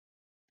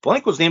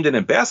 Blank was named an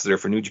ambassador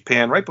for New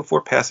Japan right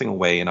before passing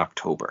away in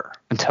October.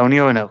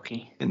 Antonio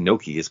Inoki.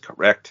 Inoki is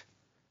correct.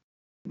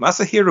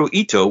 Masahiro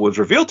Ito was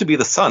revealed to be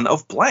the son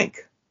of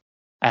Blank.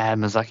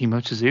 Masaki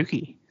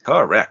Mochizuki.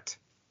 Correct.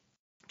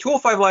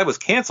 205 Live was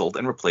canceled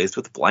and replaced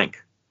with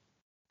Blank.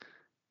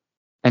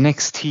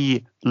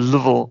 NXT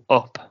Level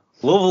Up.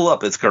 Level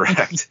Up is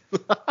correct.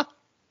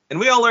 And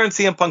we all learned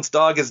CM Punk's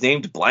dog is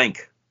named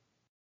Blank.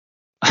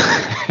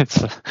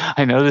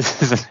 I know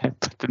this isn't it,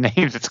 but the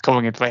name that's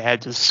coming into my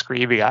head just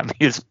screaming at me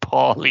is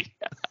Paulie.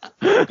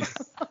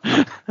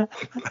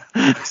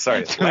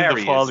 Sorry,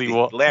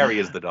 Larry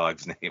is the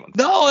dog's name.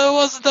 No, it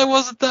wasn't. That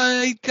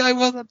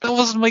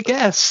wasn't my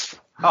guess.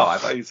 Oh, I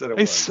thought you said it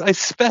was. I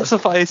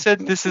specify. I said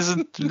this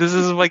isn't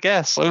my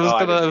guess. I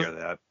didn't hear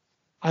that.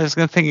 I was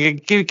gonna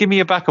think. Give me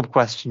a backup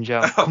question,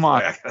 Joe. Come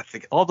on.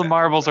 All the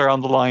marbles are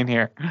on the line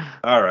here.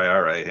 All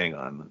right. Hang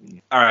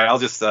on. All right, I'll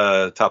just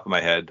top of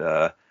my head.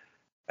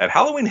 At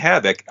Halloween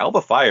Havoc,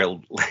 Alba Fire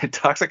led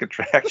Toxic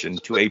Attraction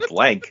to a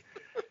blank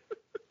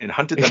and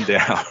hunted them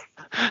down.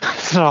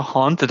 Is it a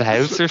haunted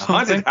house or something?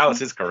 Haunted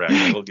house is correct.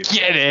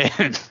 Get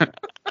in.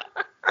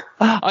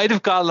 I'd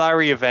have got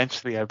Larry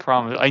eventually, I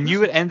promise. I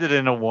knew it ended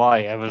in a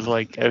Y. I was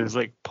like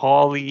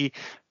Paulie,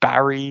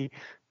 Barry.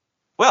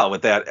 Well,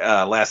 with that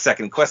last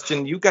second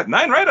question, you got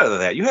 9 right out of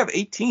that. You have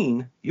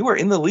 18. You are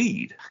in the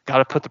lead. Got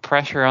to put the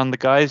pressure on the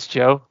guys,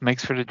 Joe.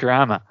 Makes for the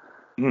drama.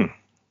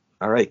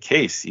 All right,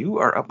 Case, you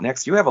are up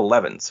next. You have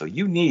 11, so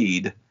you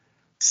need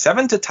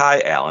 7 to tie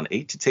Alan,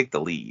 8 to take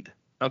the lead.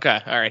 Okay,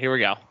 all right, here we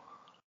go.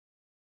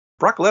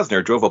 Brock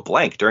Lesnar drove a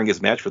blank during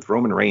his match with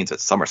Roman Reigns at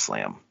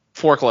SummerSlam.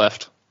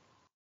 Forklift.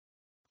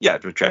 Yeah,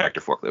 tractor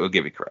forklift. We'll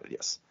give you credit,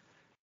 yes.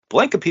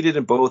 Blank competed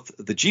in both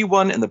the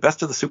G1 and the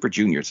Best of the Super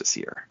Juniors this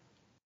year.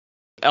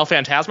 El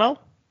Phantasmo?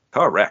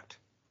 Correct.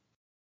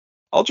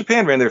 All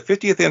Japan ran their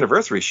 50th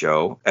anniversary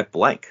show at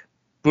blank.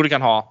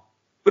 Budokan Hall.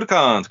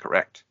 Budokan's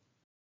correct.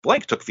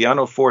 Blank took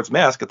Fiano Ford's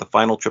mask at the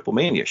final Triple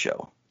Mania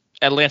show.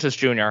 Atlantis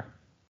Jr.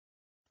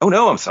 Oh,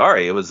 no, I'm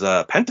sorry. It was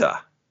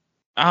Penta.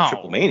 Oh.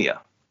 Triple Mania.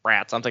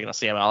 Rats, I'm thinking of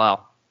CMLL.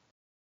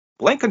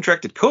 Blank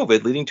contracted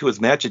COVID, leading to his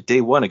match at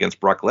Day 1 against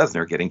Brock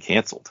Lesnar getting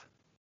canceled.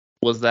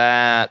 Was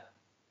that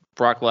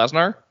Brock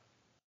Lesnar?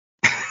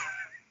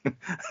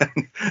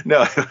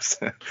 No,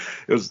 it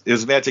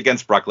was a match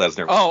against Brock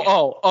Lesnar.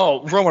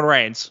 Oh, Roman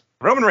Reigns.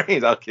 Roman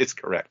Reigns, it's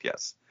correct,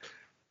 yes.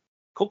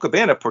 Colt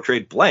Cabana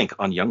portrayed Blank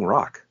on Young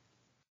Rock.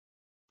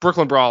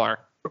 Brooklyn Brawler.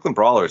 Brooklyn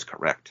Brawler is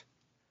correct.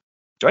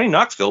 Johnny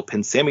Knoxville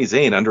pinned Sami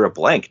Zayn under a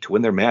blank to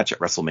win their match at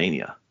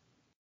WrestleMania.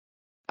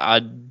 A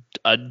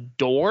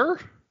door?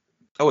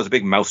 Oh, it was a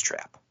big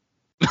mousetrap.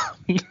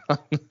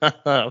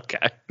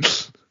 Okay.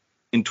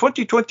 In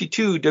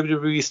 2022,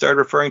 WWE started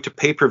referring to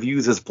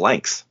pay-per-views as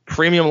blanks.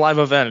 Premium live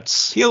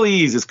events.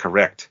 Heelys is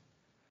correct.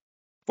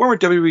 Former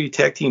WWE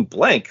tag team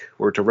Blank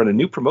were to run a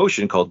new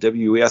promotion called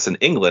WES in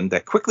England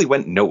that quickly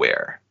went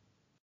nowhere.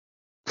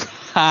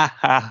 Ha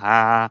ha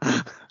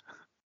ha.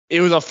 It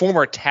was a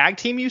former tag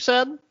team, you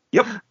said?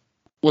 Yep.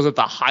 Was it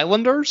the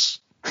Highlanders?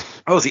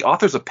 Oh, it's the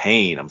Authors of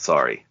Pain. I'm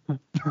sorry.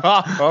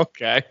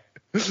 Okay.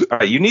 All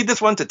right, you need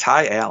this one to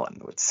tie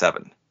Alan with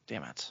 7.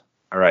 Damn it.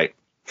 All right.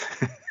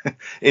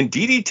 In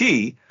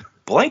DDT,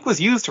 blank was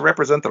used to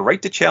represent the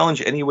right to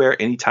challenge anywhere,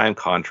 anytime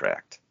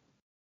contract.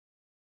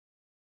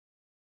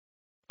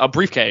 A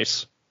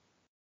briefcase.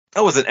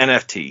 That was an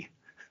NFT.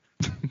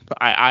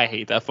 I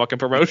hate that fucking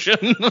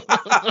promotion.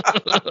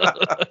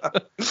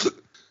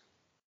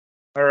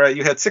 All right,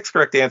 you had 6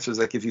 correct answers.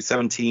 That gives you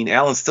 17.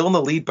 Alan's still in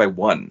the lead by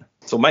 1.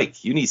 So,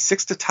 Mike, you need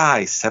 6 to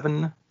tie,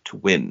 7 to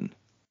win.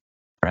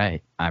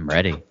 Right. I'm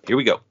ready. Here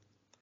we go.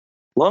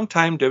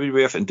 Longtime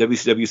WWF and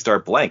WCW star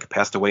blank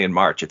passed away in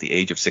March at the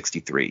age of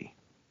 63.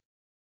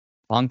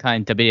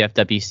 Longtime WWF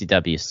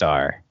WCW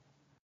star.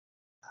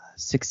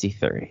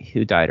 63.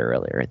 Who died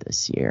earlier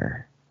this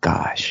year?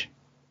 Gosh.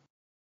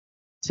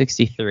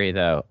 63,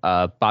 though.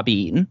 Bobby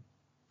Eaton?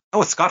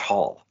 Oh, it's Scott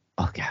Hall.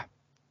 Okay.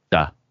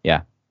 Duh.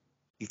 Yeah.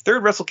 The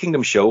third Wrestle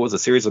Kingdom show was a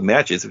series of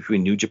matches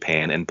between New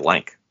Japan and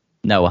blank.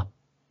 Noah.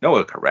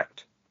 Noah,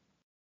 correct.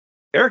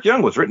 Eric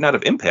Young was written out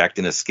of Impact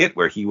in a skit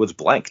where he was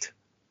blanked.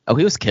 Oh,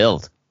 he was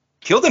killed.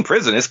 Killed in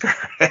prison is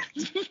correct.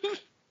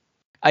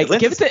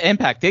 Give it to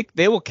Impact.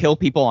 They will kill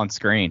people on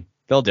screen.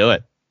 They'll do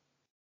it.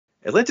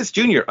 Atlantis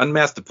Jr.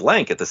 unmasked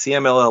blank at the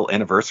CMLL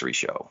anniversary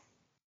show.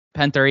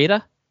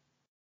 Panterita?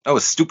 Oh,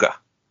 it's Stuka.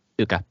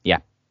 Stuka, yeah.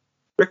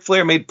 Ric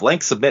Flair made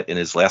blank submit in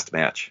his last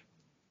match.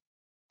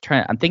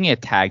 I'm thinking a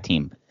tag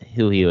team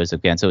who he was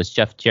against. So it was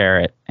Jeff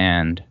Jarrett,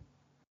 and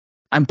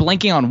I'm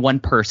blanking on one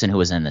person who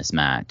was in this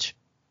match,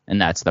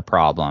 and that's the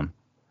problem.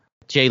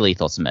 Jay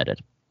Lethal submitted.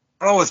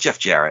 Oh, it's Jeff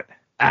Jarrett.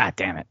 Ah,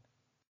 damn it.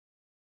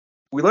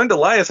 We learned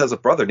Elias has a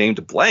brother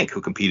named Blank who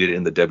competed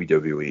in the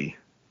WWE.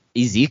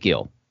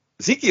 Ezekiel.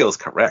 Ezekiel is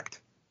correct.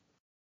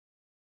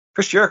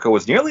 Chris Jericho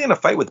was nearly in a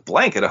fight with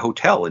Blank at a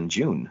hotel in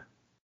June.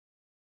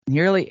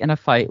 Nearly in a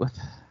fight with...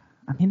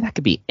 I mean, that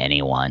could be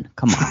anyone.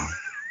 Come on.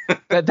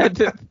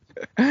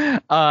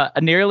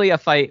 Nearly a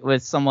fight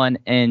with someone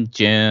in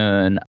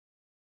June.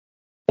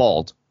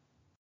 Bald.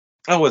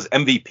 Oh, it was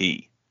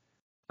MVP.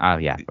 Oh,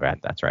 yeah,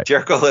 that's right.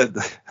 Jericho led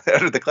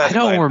the class. I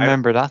don't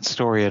remember that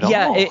story at all.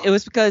 Yeah, it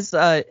was because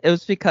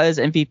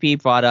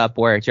MVP brought up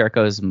where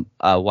Jericho's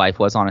wife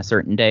was on a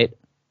certain date.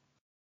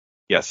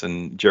 Yes,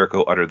 and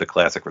Jericho uttered the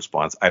classic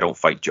response, "I don't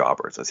fight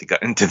jobbers," as he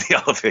got into the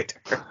elevator.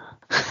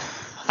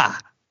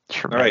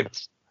 All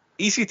right.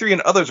 EC3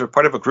 and others were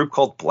part of a group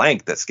called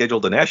Blank that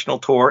scheduled a national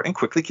tour and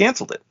quickly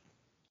canceled it.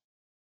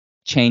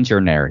 Change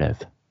your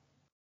narrative.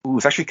 Ooh,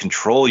 it's actually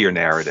control your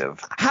narrative.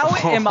 How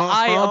am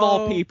I, of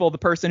all people, the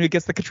person who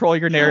gets the control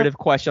your narrative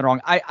question wrong?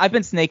 I've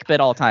been snake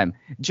bit all the time.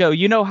 Joe,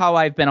 you know how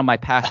I've been on my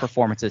past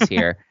performances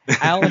here.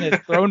 Alan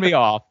has thrown me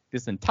off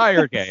this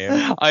entire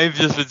game. I've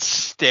just been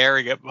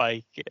staring at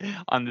Mike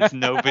on this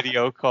no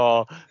video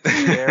call,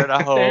 staring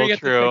a hole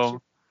through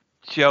him.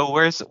 Joe,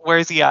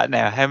 where's he at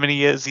now? How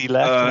many is he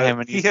left? And how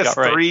many he has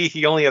 3. Right?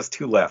 He only has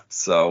 2 left.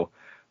 So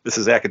this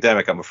is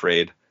academic, I'm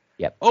afraid.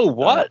 Yep. Oh,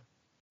 what?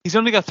 He's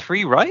only got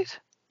 3 right?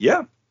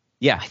 Yeah.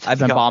 Yeah, I've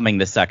been bombing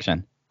this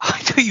section. I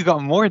thought you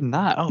got more than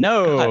that. Oh,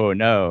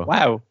 no.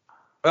 Wow.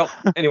 Well,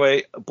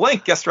 anyway,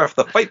 Blank guest ref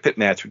the Fight Pit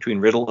match between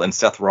Riddle and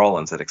Seth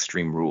Rollins at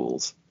Extreme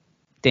Rules.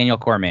 Daniel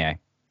Cormier.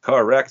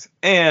 Correct.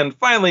 And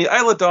finally,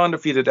 Isla Dawn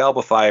defeated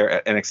Alba Fire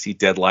at NXT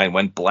Deadline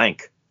when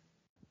Blank.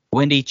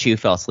 Wendy Chu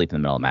fell asleep in the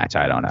middle of the match.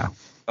 I don't know.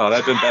 Oh,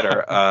 that'd been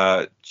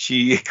better.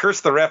 She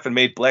cursed the ref and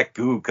made black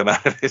goo come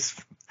out of his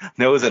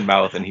nose and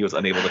mouth, and he was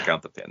unable to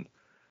count the pin.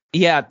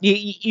 Yeah,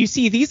 you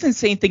see, these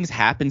insane things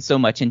happen so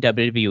much in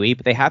WWE,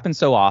 but they happen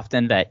so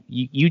often that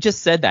you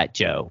just said that,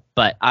 Joe.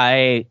 But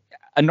a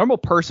normal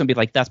person would be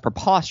like, that's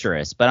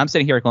preposterous. But I'm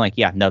sitting here going like,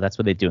 yeah, no, that's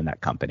what they do in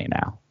that company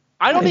now.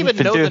 I don't even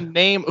know the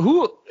name.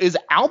 Who is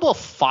Alba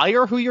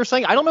Fire? Who you're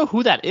saying? I don't know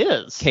who that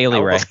is.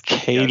 Kaylee Ray.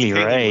 Kaylee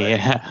Ray.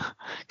 Yeah.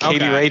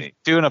 Kaylee Ray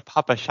doing a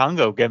Papa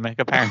Shango gimmick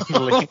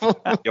apparently. Yep.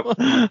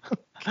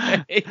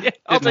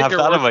 I'll take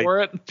your word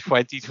for it.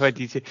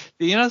 2022.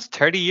 You know, it's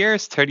 30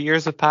 years. 30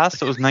 years have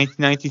passed. It was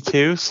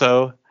 1992,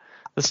 so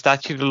the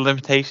statute of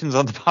limitations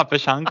on the Papa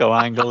Shango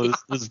angle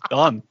is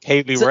done.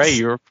 Kaylee Ray,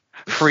 you're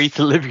free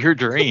to live your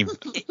dream.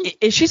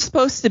 Is she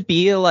supposed to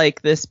be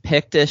like this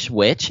Pictish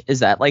witch?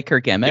 Is that like her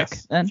gimmick?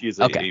 Yes, then? she's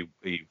a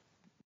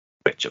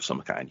witch of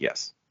some kind.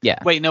 Yes. Yeah.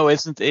 Wait, no,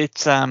 isn't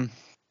it's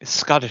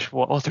Scottish?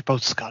 Well, they're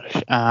both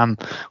Scottish.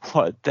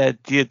 What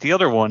the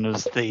other one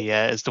is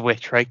the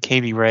witch, right?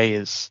 Kaylee Ray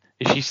is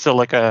she still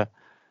like a?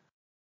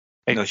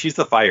 No, she's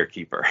the fire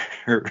keeper.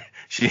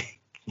 She,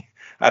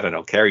 I don't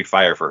know, carried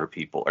fire for her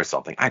people or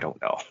something. I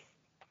don't know.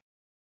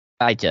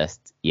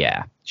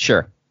 Yeah,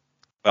 sure.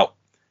 Well,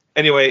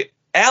 anyway,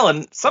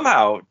 Alan,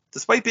 somehow,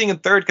 despite being in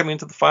third coming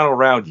into the final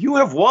round, you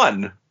have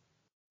won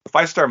the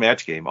 5-star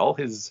match game. All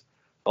his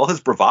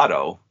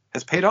bravado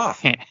has paid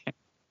off.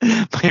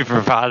 My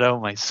bravado,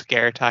 my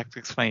scare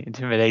tactics, my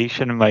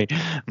intimidation, my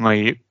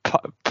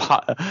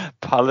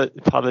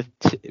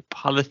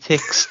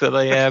politics that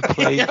I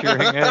played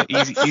during it.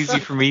 Easy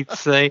for me to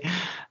say.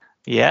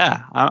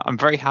 Yeah, I'm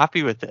very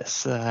happy with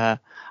this.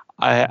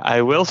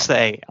 I will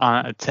say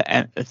on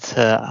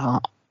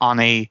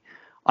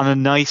on a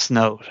nice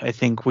note, I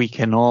think we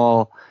can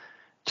all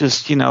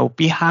just,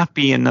 be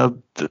happy in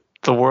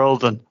the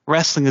world, and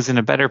wrestling is in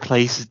a better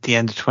place at the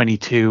end of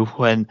 22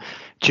 when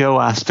Joe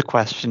asked the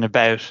question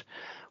about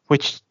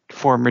which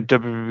former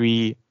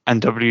WWE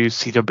and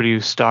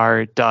WCW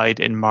star died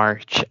in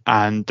March,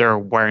 and there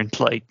weren't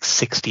like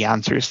 60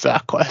 answers to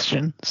that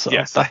question. So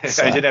yes,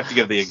 I did have to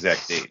give the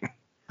exact date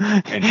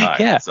and time.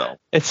 Yeah, so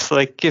it's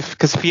like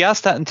because if you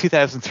asked that in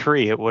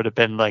 2003, it would have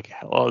been like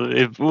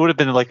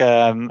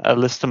a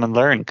list them and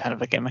learn kind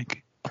of a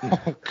gimmick.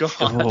 Oh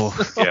God.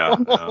 yeah,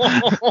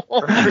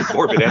 very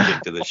morbid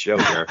ending to this show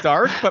here.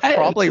 Dark, but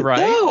probably right.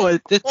 No,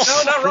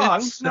 not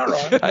wrong. Not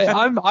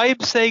wrong. I'm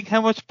saying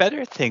how much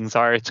better things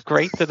are. It's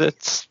great that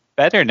it's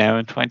better now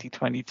in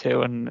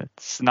 2022, and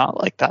it's not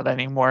like that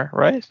anymore,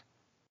 right?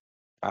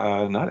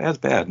 Not as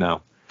bad,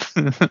 no.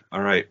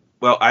 All right.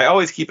 Well, I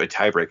always keep a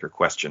tiebreaker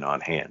question on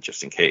hand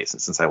just in case,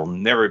 and since I will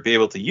never be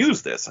able to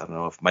use this, I don't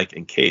know if Mike,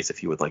 in case,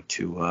 if you would like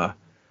to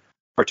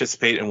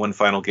participate in one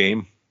final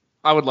game.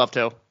 I would love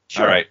to.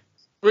 Sure. All right.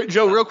 Wait,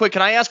 Joe, real quick,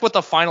 can I ask what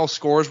the final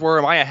scores were?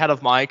 Am I ahead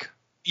of Mike?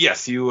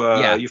 Yes,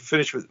 you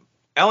finished with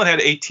Alan had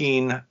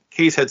 18,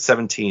 Case had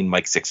 17,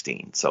 Mike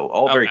 16, so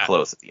all very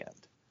close at the end.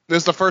 This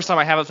is the first time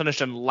I haven't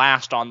finished in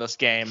last on this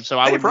game, so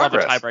I would love a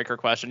tiebreaker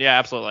question. Yeah,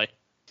 absolutely.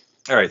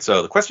 All right,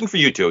 so the question for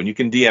you two, and you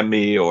can DM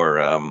me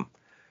or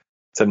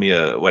send me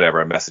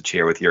a message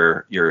here with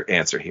your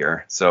answer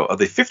here. So of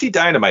the 50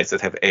 Dynamites that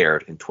have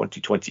aired in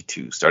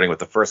 2022, starting with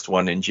the first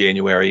one in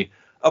January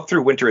up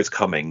through Winter is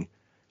Coming,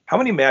 how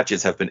many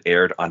matches have been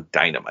aired on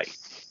Dynamite?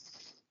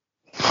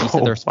 You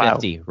said there's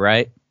 50,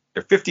 right?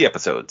 There are 50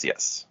 episodes,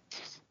 yes.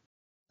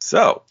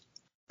 So,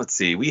 let's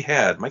see. We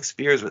had Mike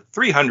Spears with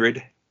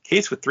 300,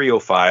 Case with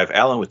 305,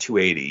 Alan with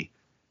 280.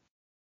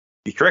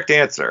 The correct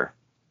answer,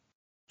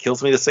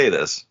 kills me to say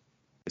this,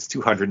 is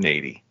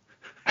 280.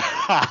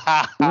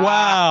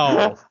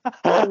 Wow.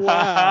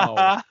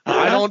 Wow.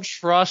 I don't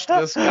trust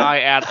this guy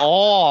at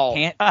all.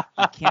 You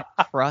can't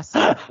trust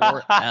him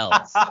or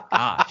else.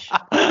 Gosh.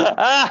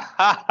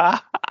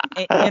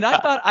 And I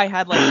thought I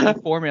had like a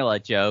formula,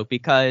 Joe,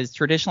 because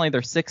traditionally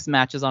there's 6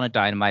 matches on a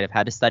Dynamite. I've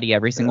had to study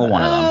every single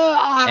one of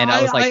them. And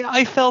I was like,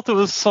 I felt it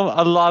was a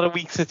lot of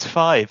weeks it's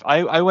 5.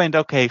 I went,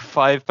 okay,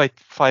 5 by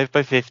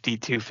 50,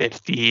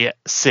 250,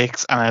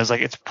 6, and I was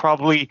like, it's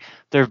probably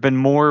there have been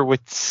more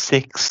with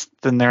 6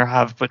 than there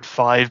have with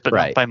 5, but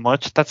not by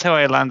much. That's how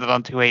I landed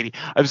on 280.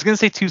 I was going to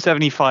say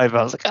 275.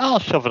 I was like, I'll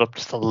shove it up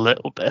just a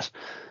little bit.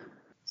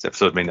 This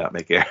episode may not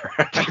make air.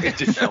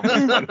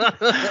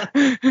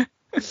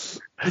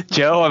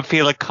 Joe, I'm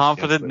feeling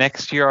confident.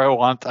 Next year, I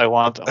want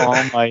all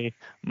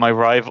my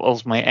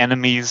rivals, my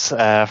enemies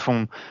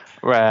from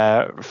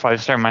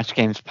 5-star match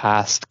games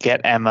past.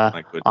 Get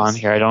Emma on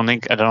here. I don't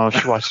know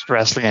if she watches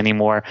wrestling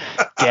anymore.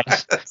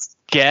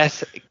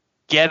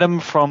 Get him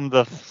from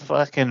the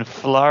fucking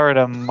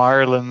Florida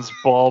Marlins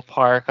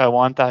ballpark. I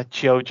want that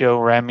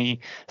JoJo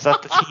Remy. Is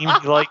that the team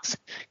he likes?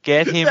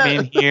 Get him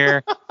in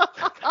here.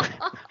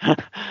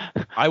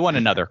 I want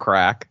another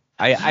crack.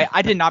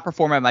 I did not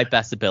perform at my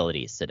best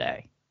abilities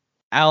today.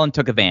 Alan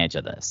took advantage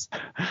of this.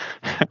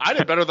 I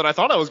did better than I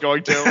thought I was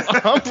going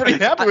to. I'm pretty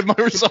happy with my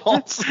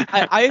results.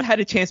 I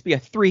had a chance to be a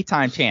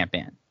 3-time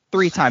champion.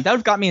 3 times. That would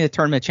have got me the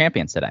tournament of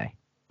champions today.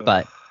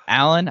 But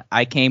Alan,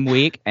 I came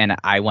weak, and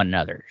I won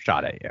another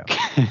shot at you.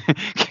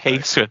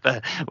 Case with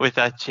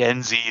that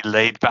Gen Z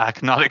laid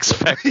back, not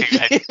expecting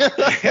it.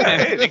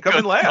 Hey, they come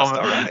in last.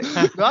 All right.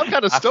 No, I'm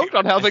kind of stoked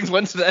on how things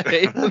went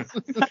today.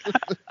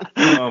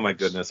 Oh my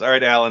goodness! All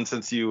right, Alan,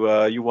 since you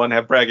won,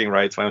 have bragging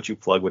rights. Why don't you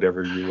plug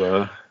whatever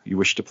you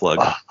wish to plug?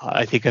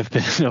 I think I've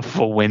been a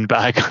full win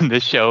bag on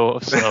this show,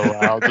 so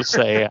I'll just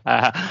say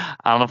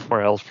Alan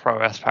Forel's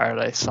Progress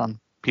Paradise on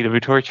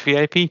PW Torch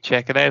VIP.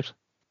 Check it out.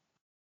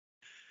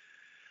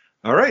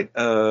 All right,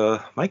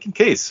 Mike and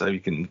Case, you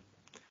can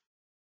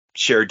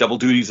share double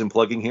duties in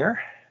plugging here.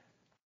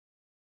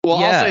 Well,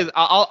 yeah.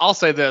 I'll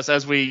say this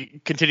as we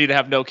continue to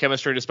have no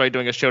chemistry despite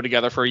doing a show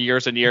together for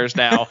years and years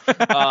now.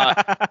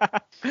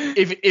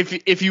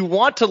 If you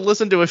want to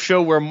listen to a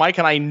show where Mike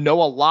and I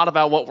know a lot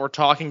about what we're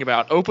talking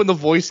about, Open the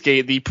Voice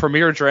Gate, the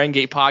premier Dragon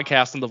Gate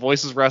podcast on the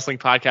Voices Wrestling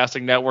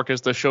Podcasting Network, is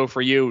the show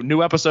for you.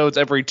 New episodes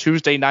every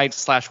Tuesday night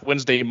 /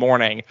 Wednesday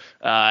morning.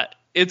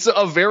 It's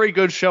a very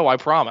good show, I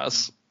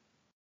promise.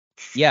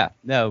 Yeah,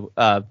 no,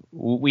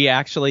 we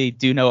actually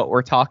do know what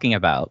we're talking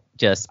about.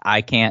 Just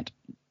I can't.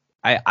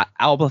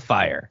 Alba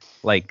Fire.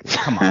 Like,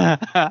 come on.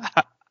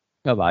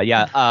 Come on.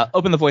 Yeah.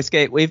 Open the Voice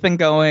Gate. We've been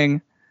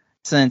going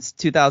since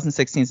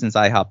 2016 since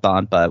I hopped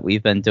on, but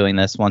we've been doing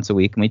this once a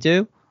week, and we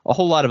do a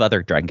whole lot of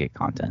other Dragon Gate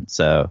content.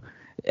 So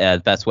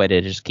the best way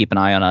to just keep an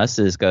eye on us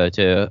is go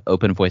to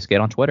Open Voice Gate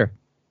on Twitter.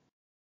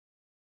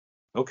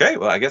 Okay,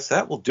 well, I guess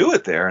that will do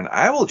it there. And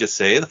I will just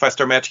say the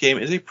 5-Star Match Game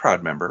is a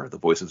proud member of the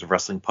Voices of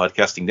Wrestling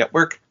Podcasting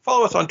Network.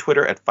 Follow us on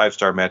Twitter at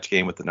 5-Star Match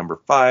Game with the number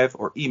 5,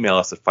 or email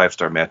us at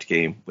 5-Star Match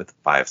Game with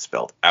 5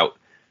 spelled out.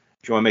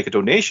 If you want to make a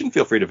donation,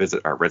 feel free to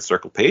visit our Red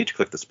Circle page,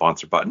 click the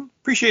sponsor button.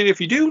 Appreciate it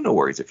if you do, no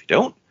worries if you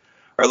don't.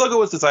 Our logo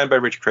was designed by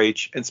Rich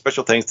Craich, and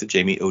special thanks to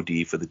Jamie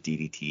O.D. for the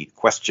DDT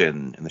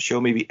question. And the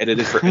show may be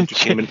edited for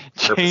entertainment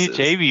purposes.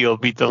 Jamie will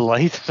be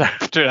delighted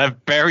after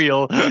that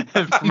burial and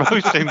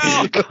promotion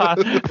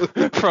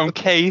from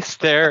Case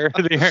there.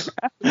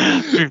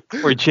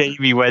 Where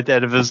Jamie went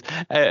out of his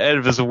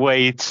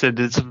weights and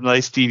did some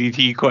nice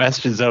DDT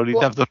questions. Only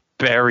to have them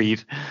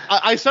buried.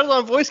 I said it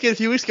on VoiceGate a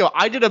few weeks ago.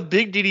 I did a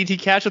big DDT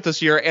catch-up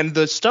this year, and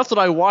the stuff that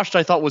I watched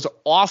I thought was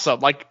awesome.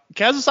 Like,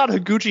 Kazusada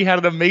Higuchi had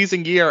an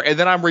amazing year, and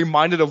then I'm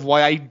reminded of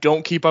why I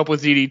don't keep up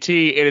with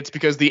DDT, and it's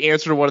because the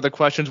answer to one of the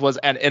questions was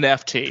an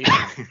NFT.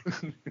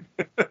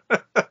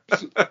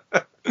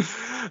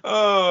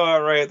 Oh,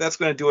 all right. That's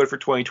going to do it for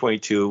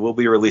 2022. We'll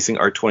be releasing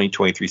our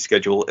 2023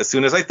 schedule as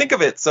soon as I think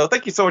of it. So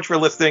thank you so much for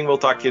listening. We'll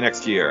talk to you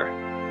next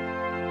year.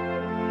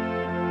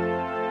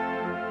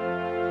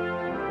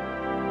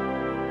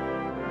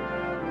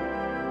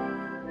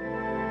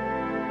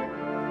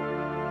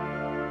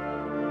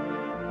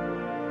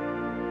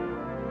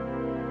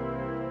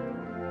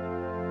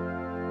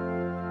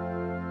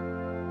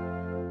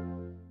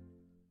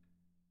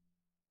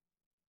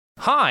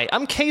 Hi,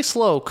 I'm Case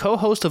Lowe,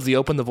 co-host of the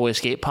Open the Voice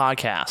Gate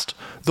podcast.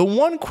 The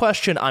one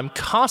question I'm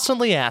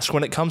constantly asked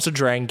when it comes to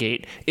Dragon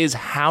Gate is,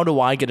 how do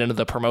I get into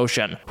the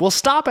promotion? Well,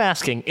 stop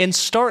asking and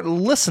start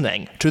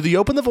listening to the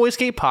Open the Voice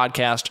Gate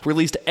podcast,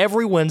 released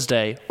every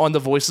Wednesday on the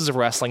Voices of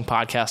Wrestling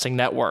podcasting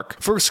network.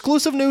 For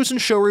exclusive news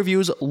and show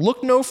reviews,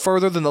 look no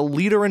further than the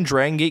leader in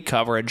Dragon Gate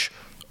coverage,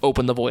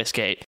 Open the Voice Gate.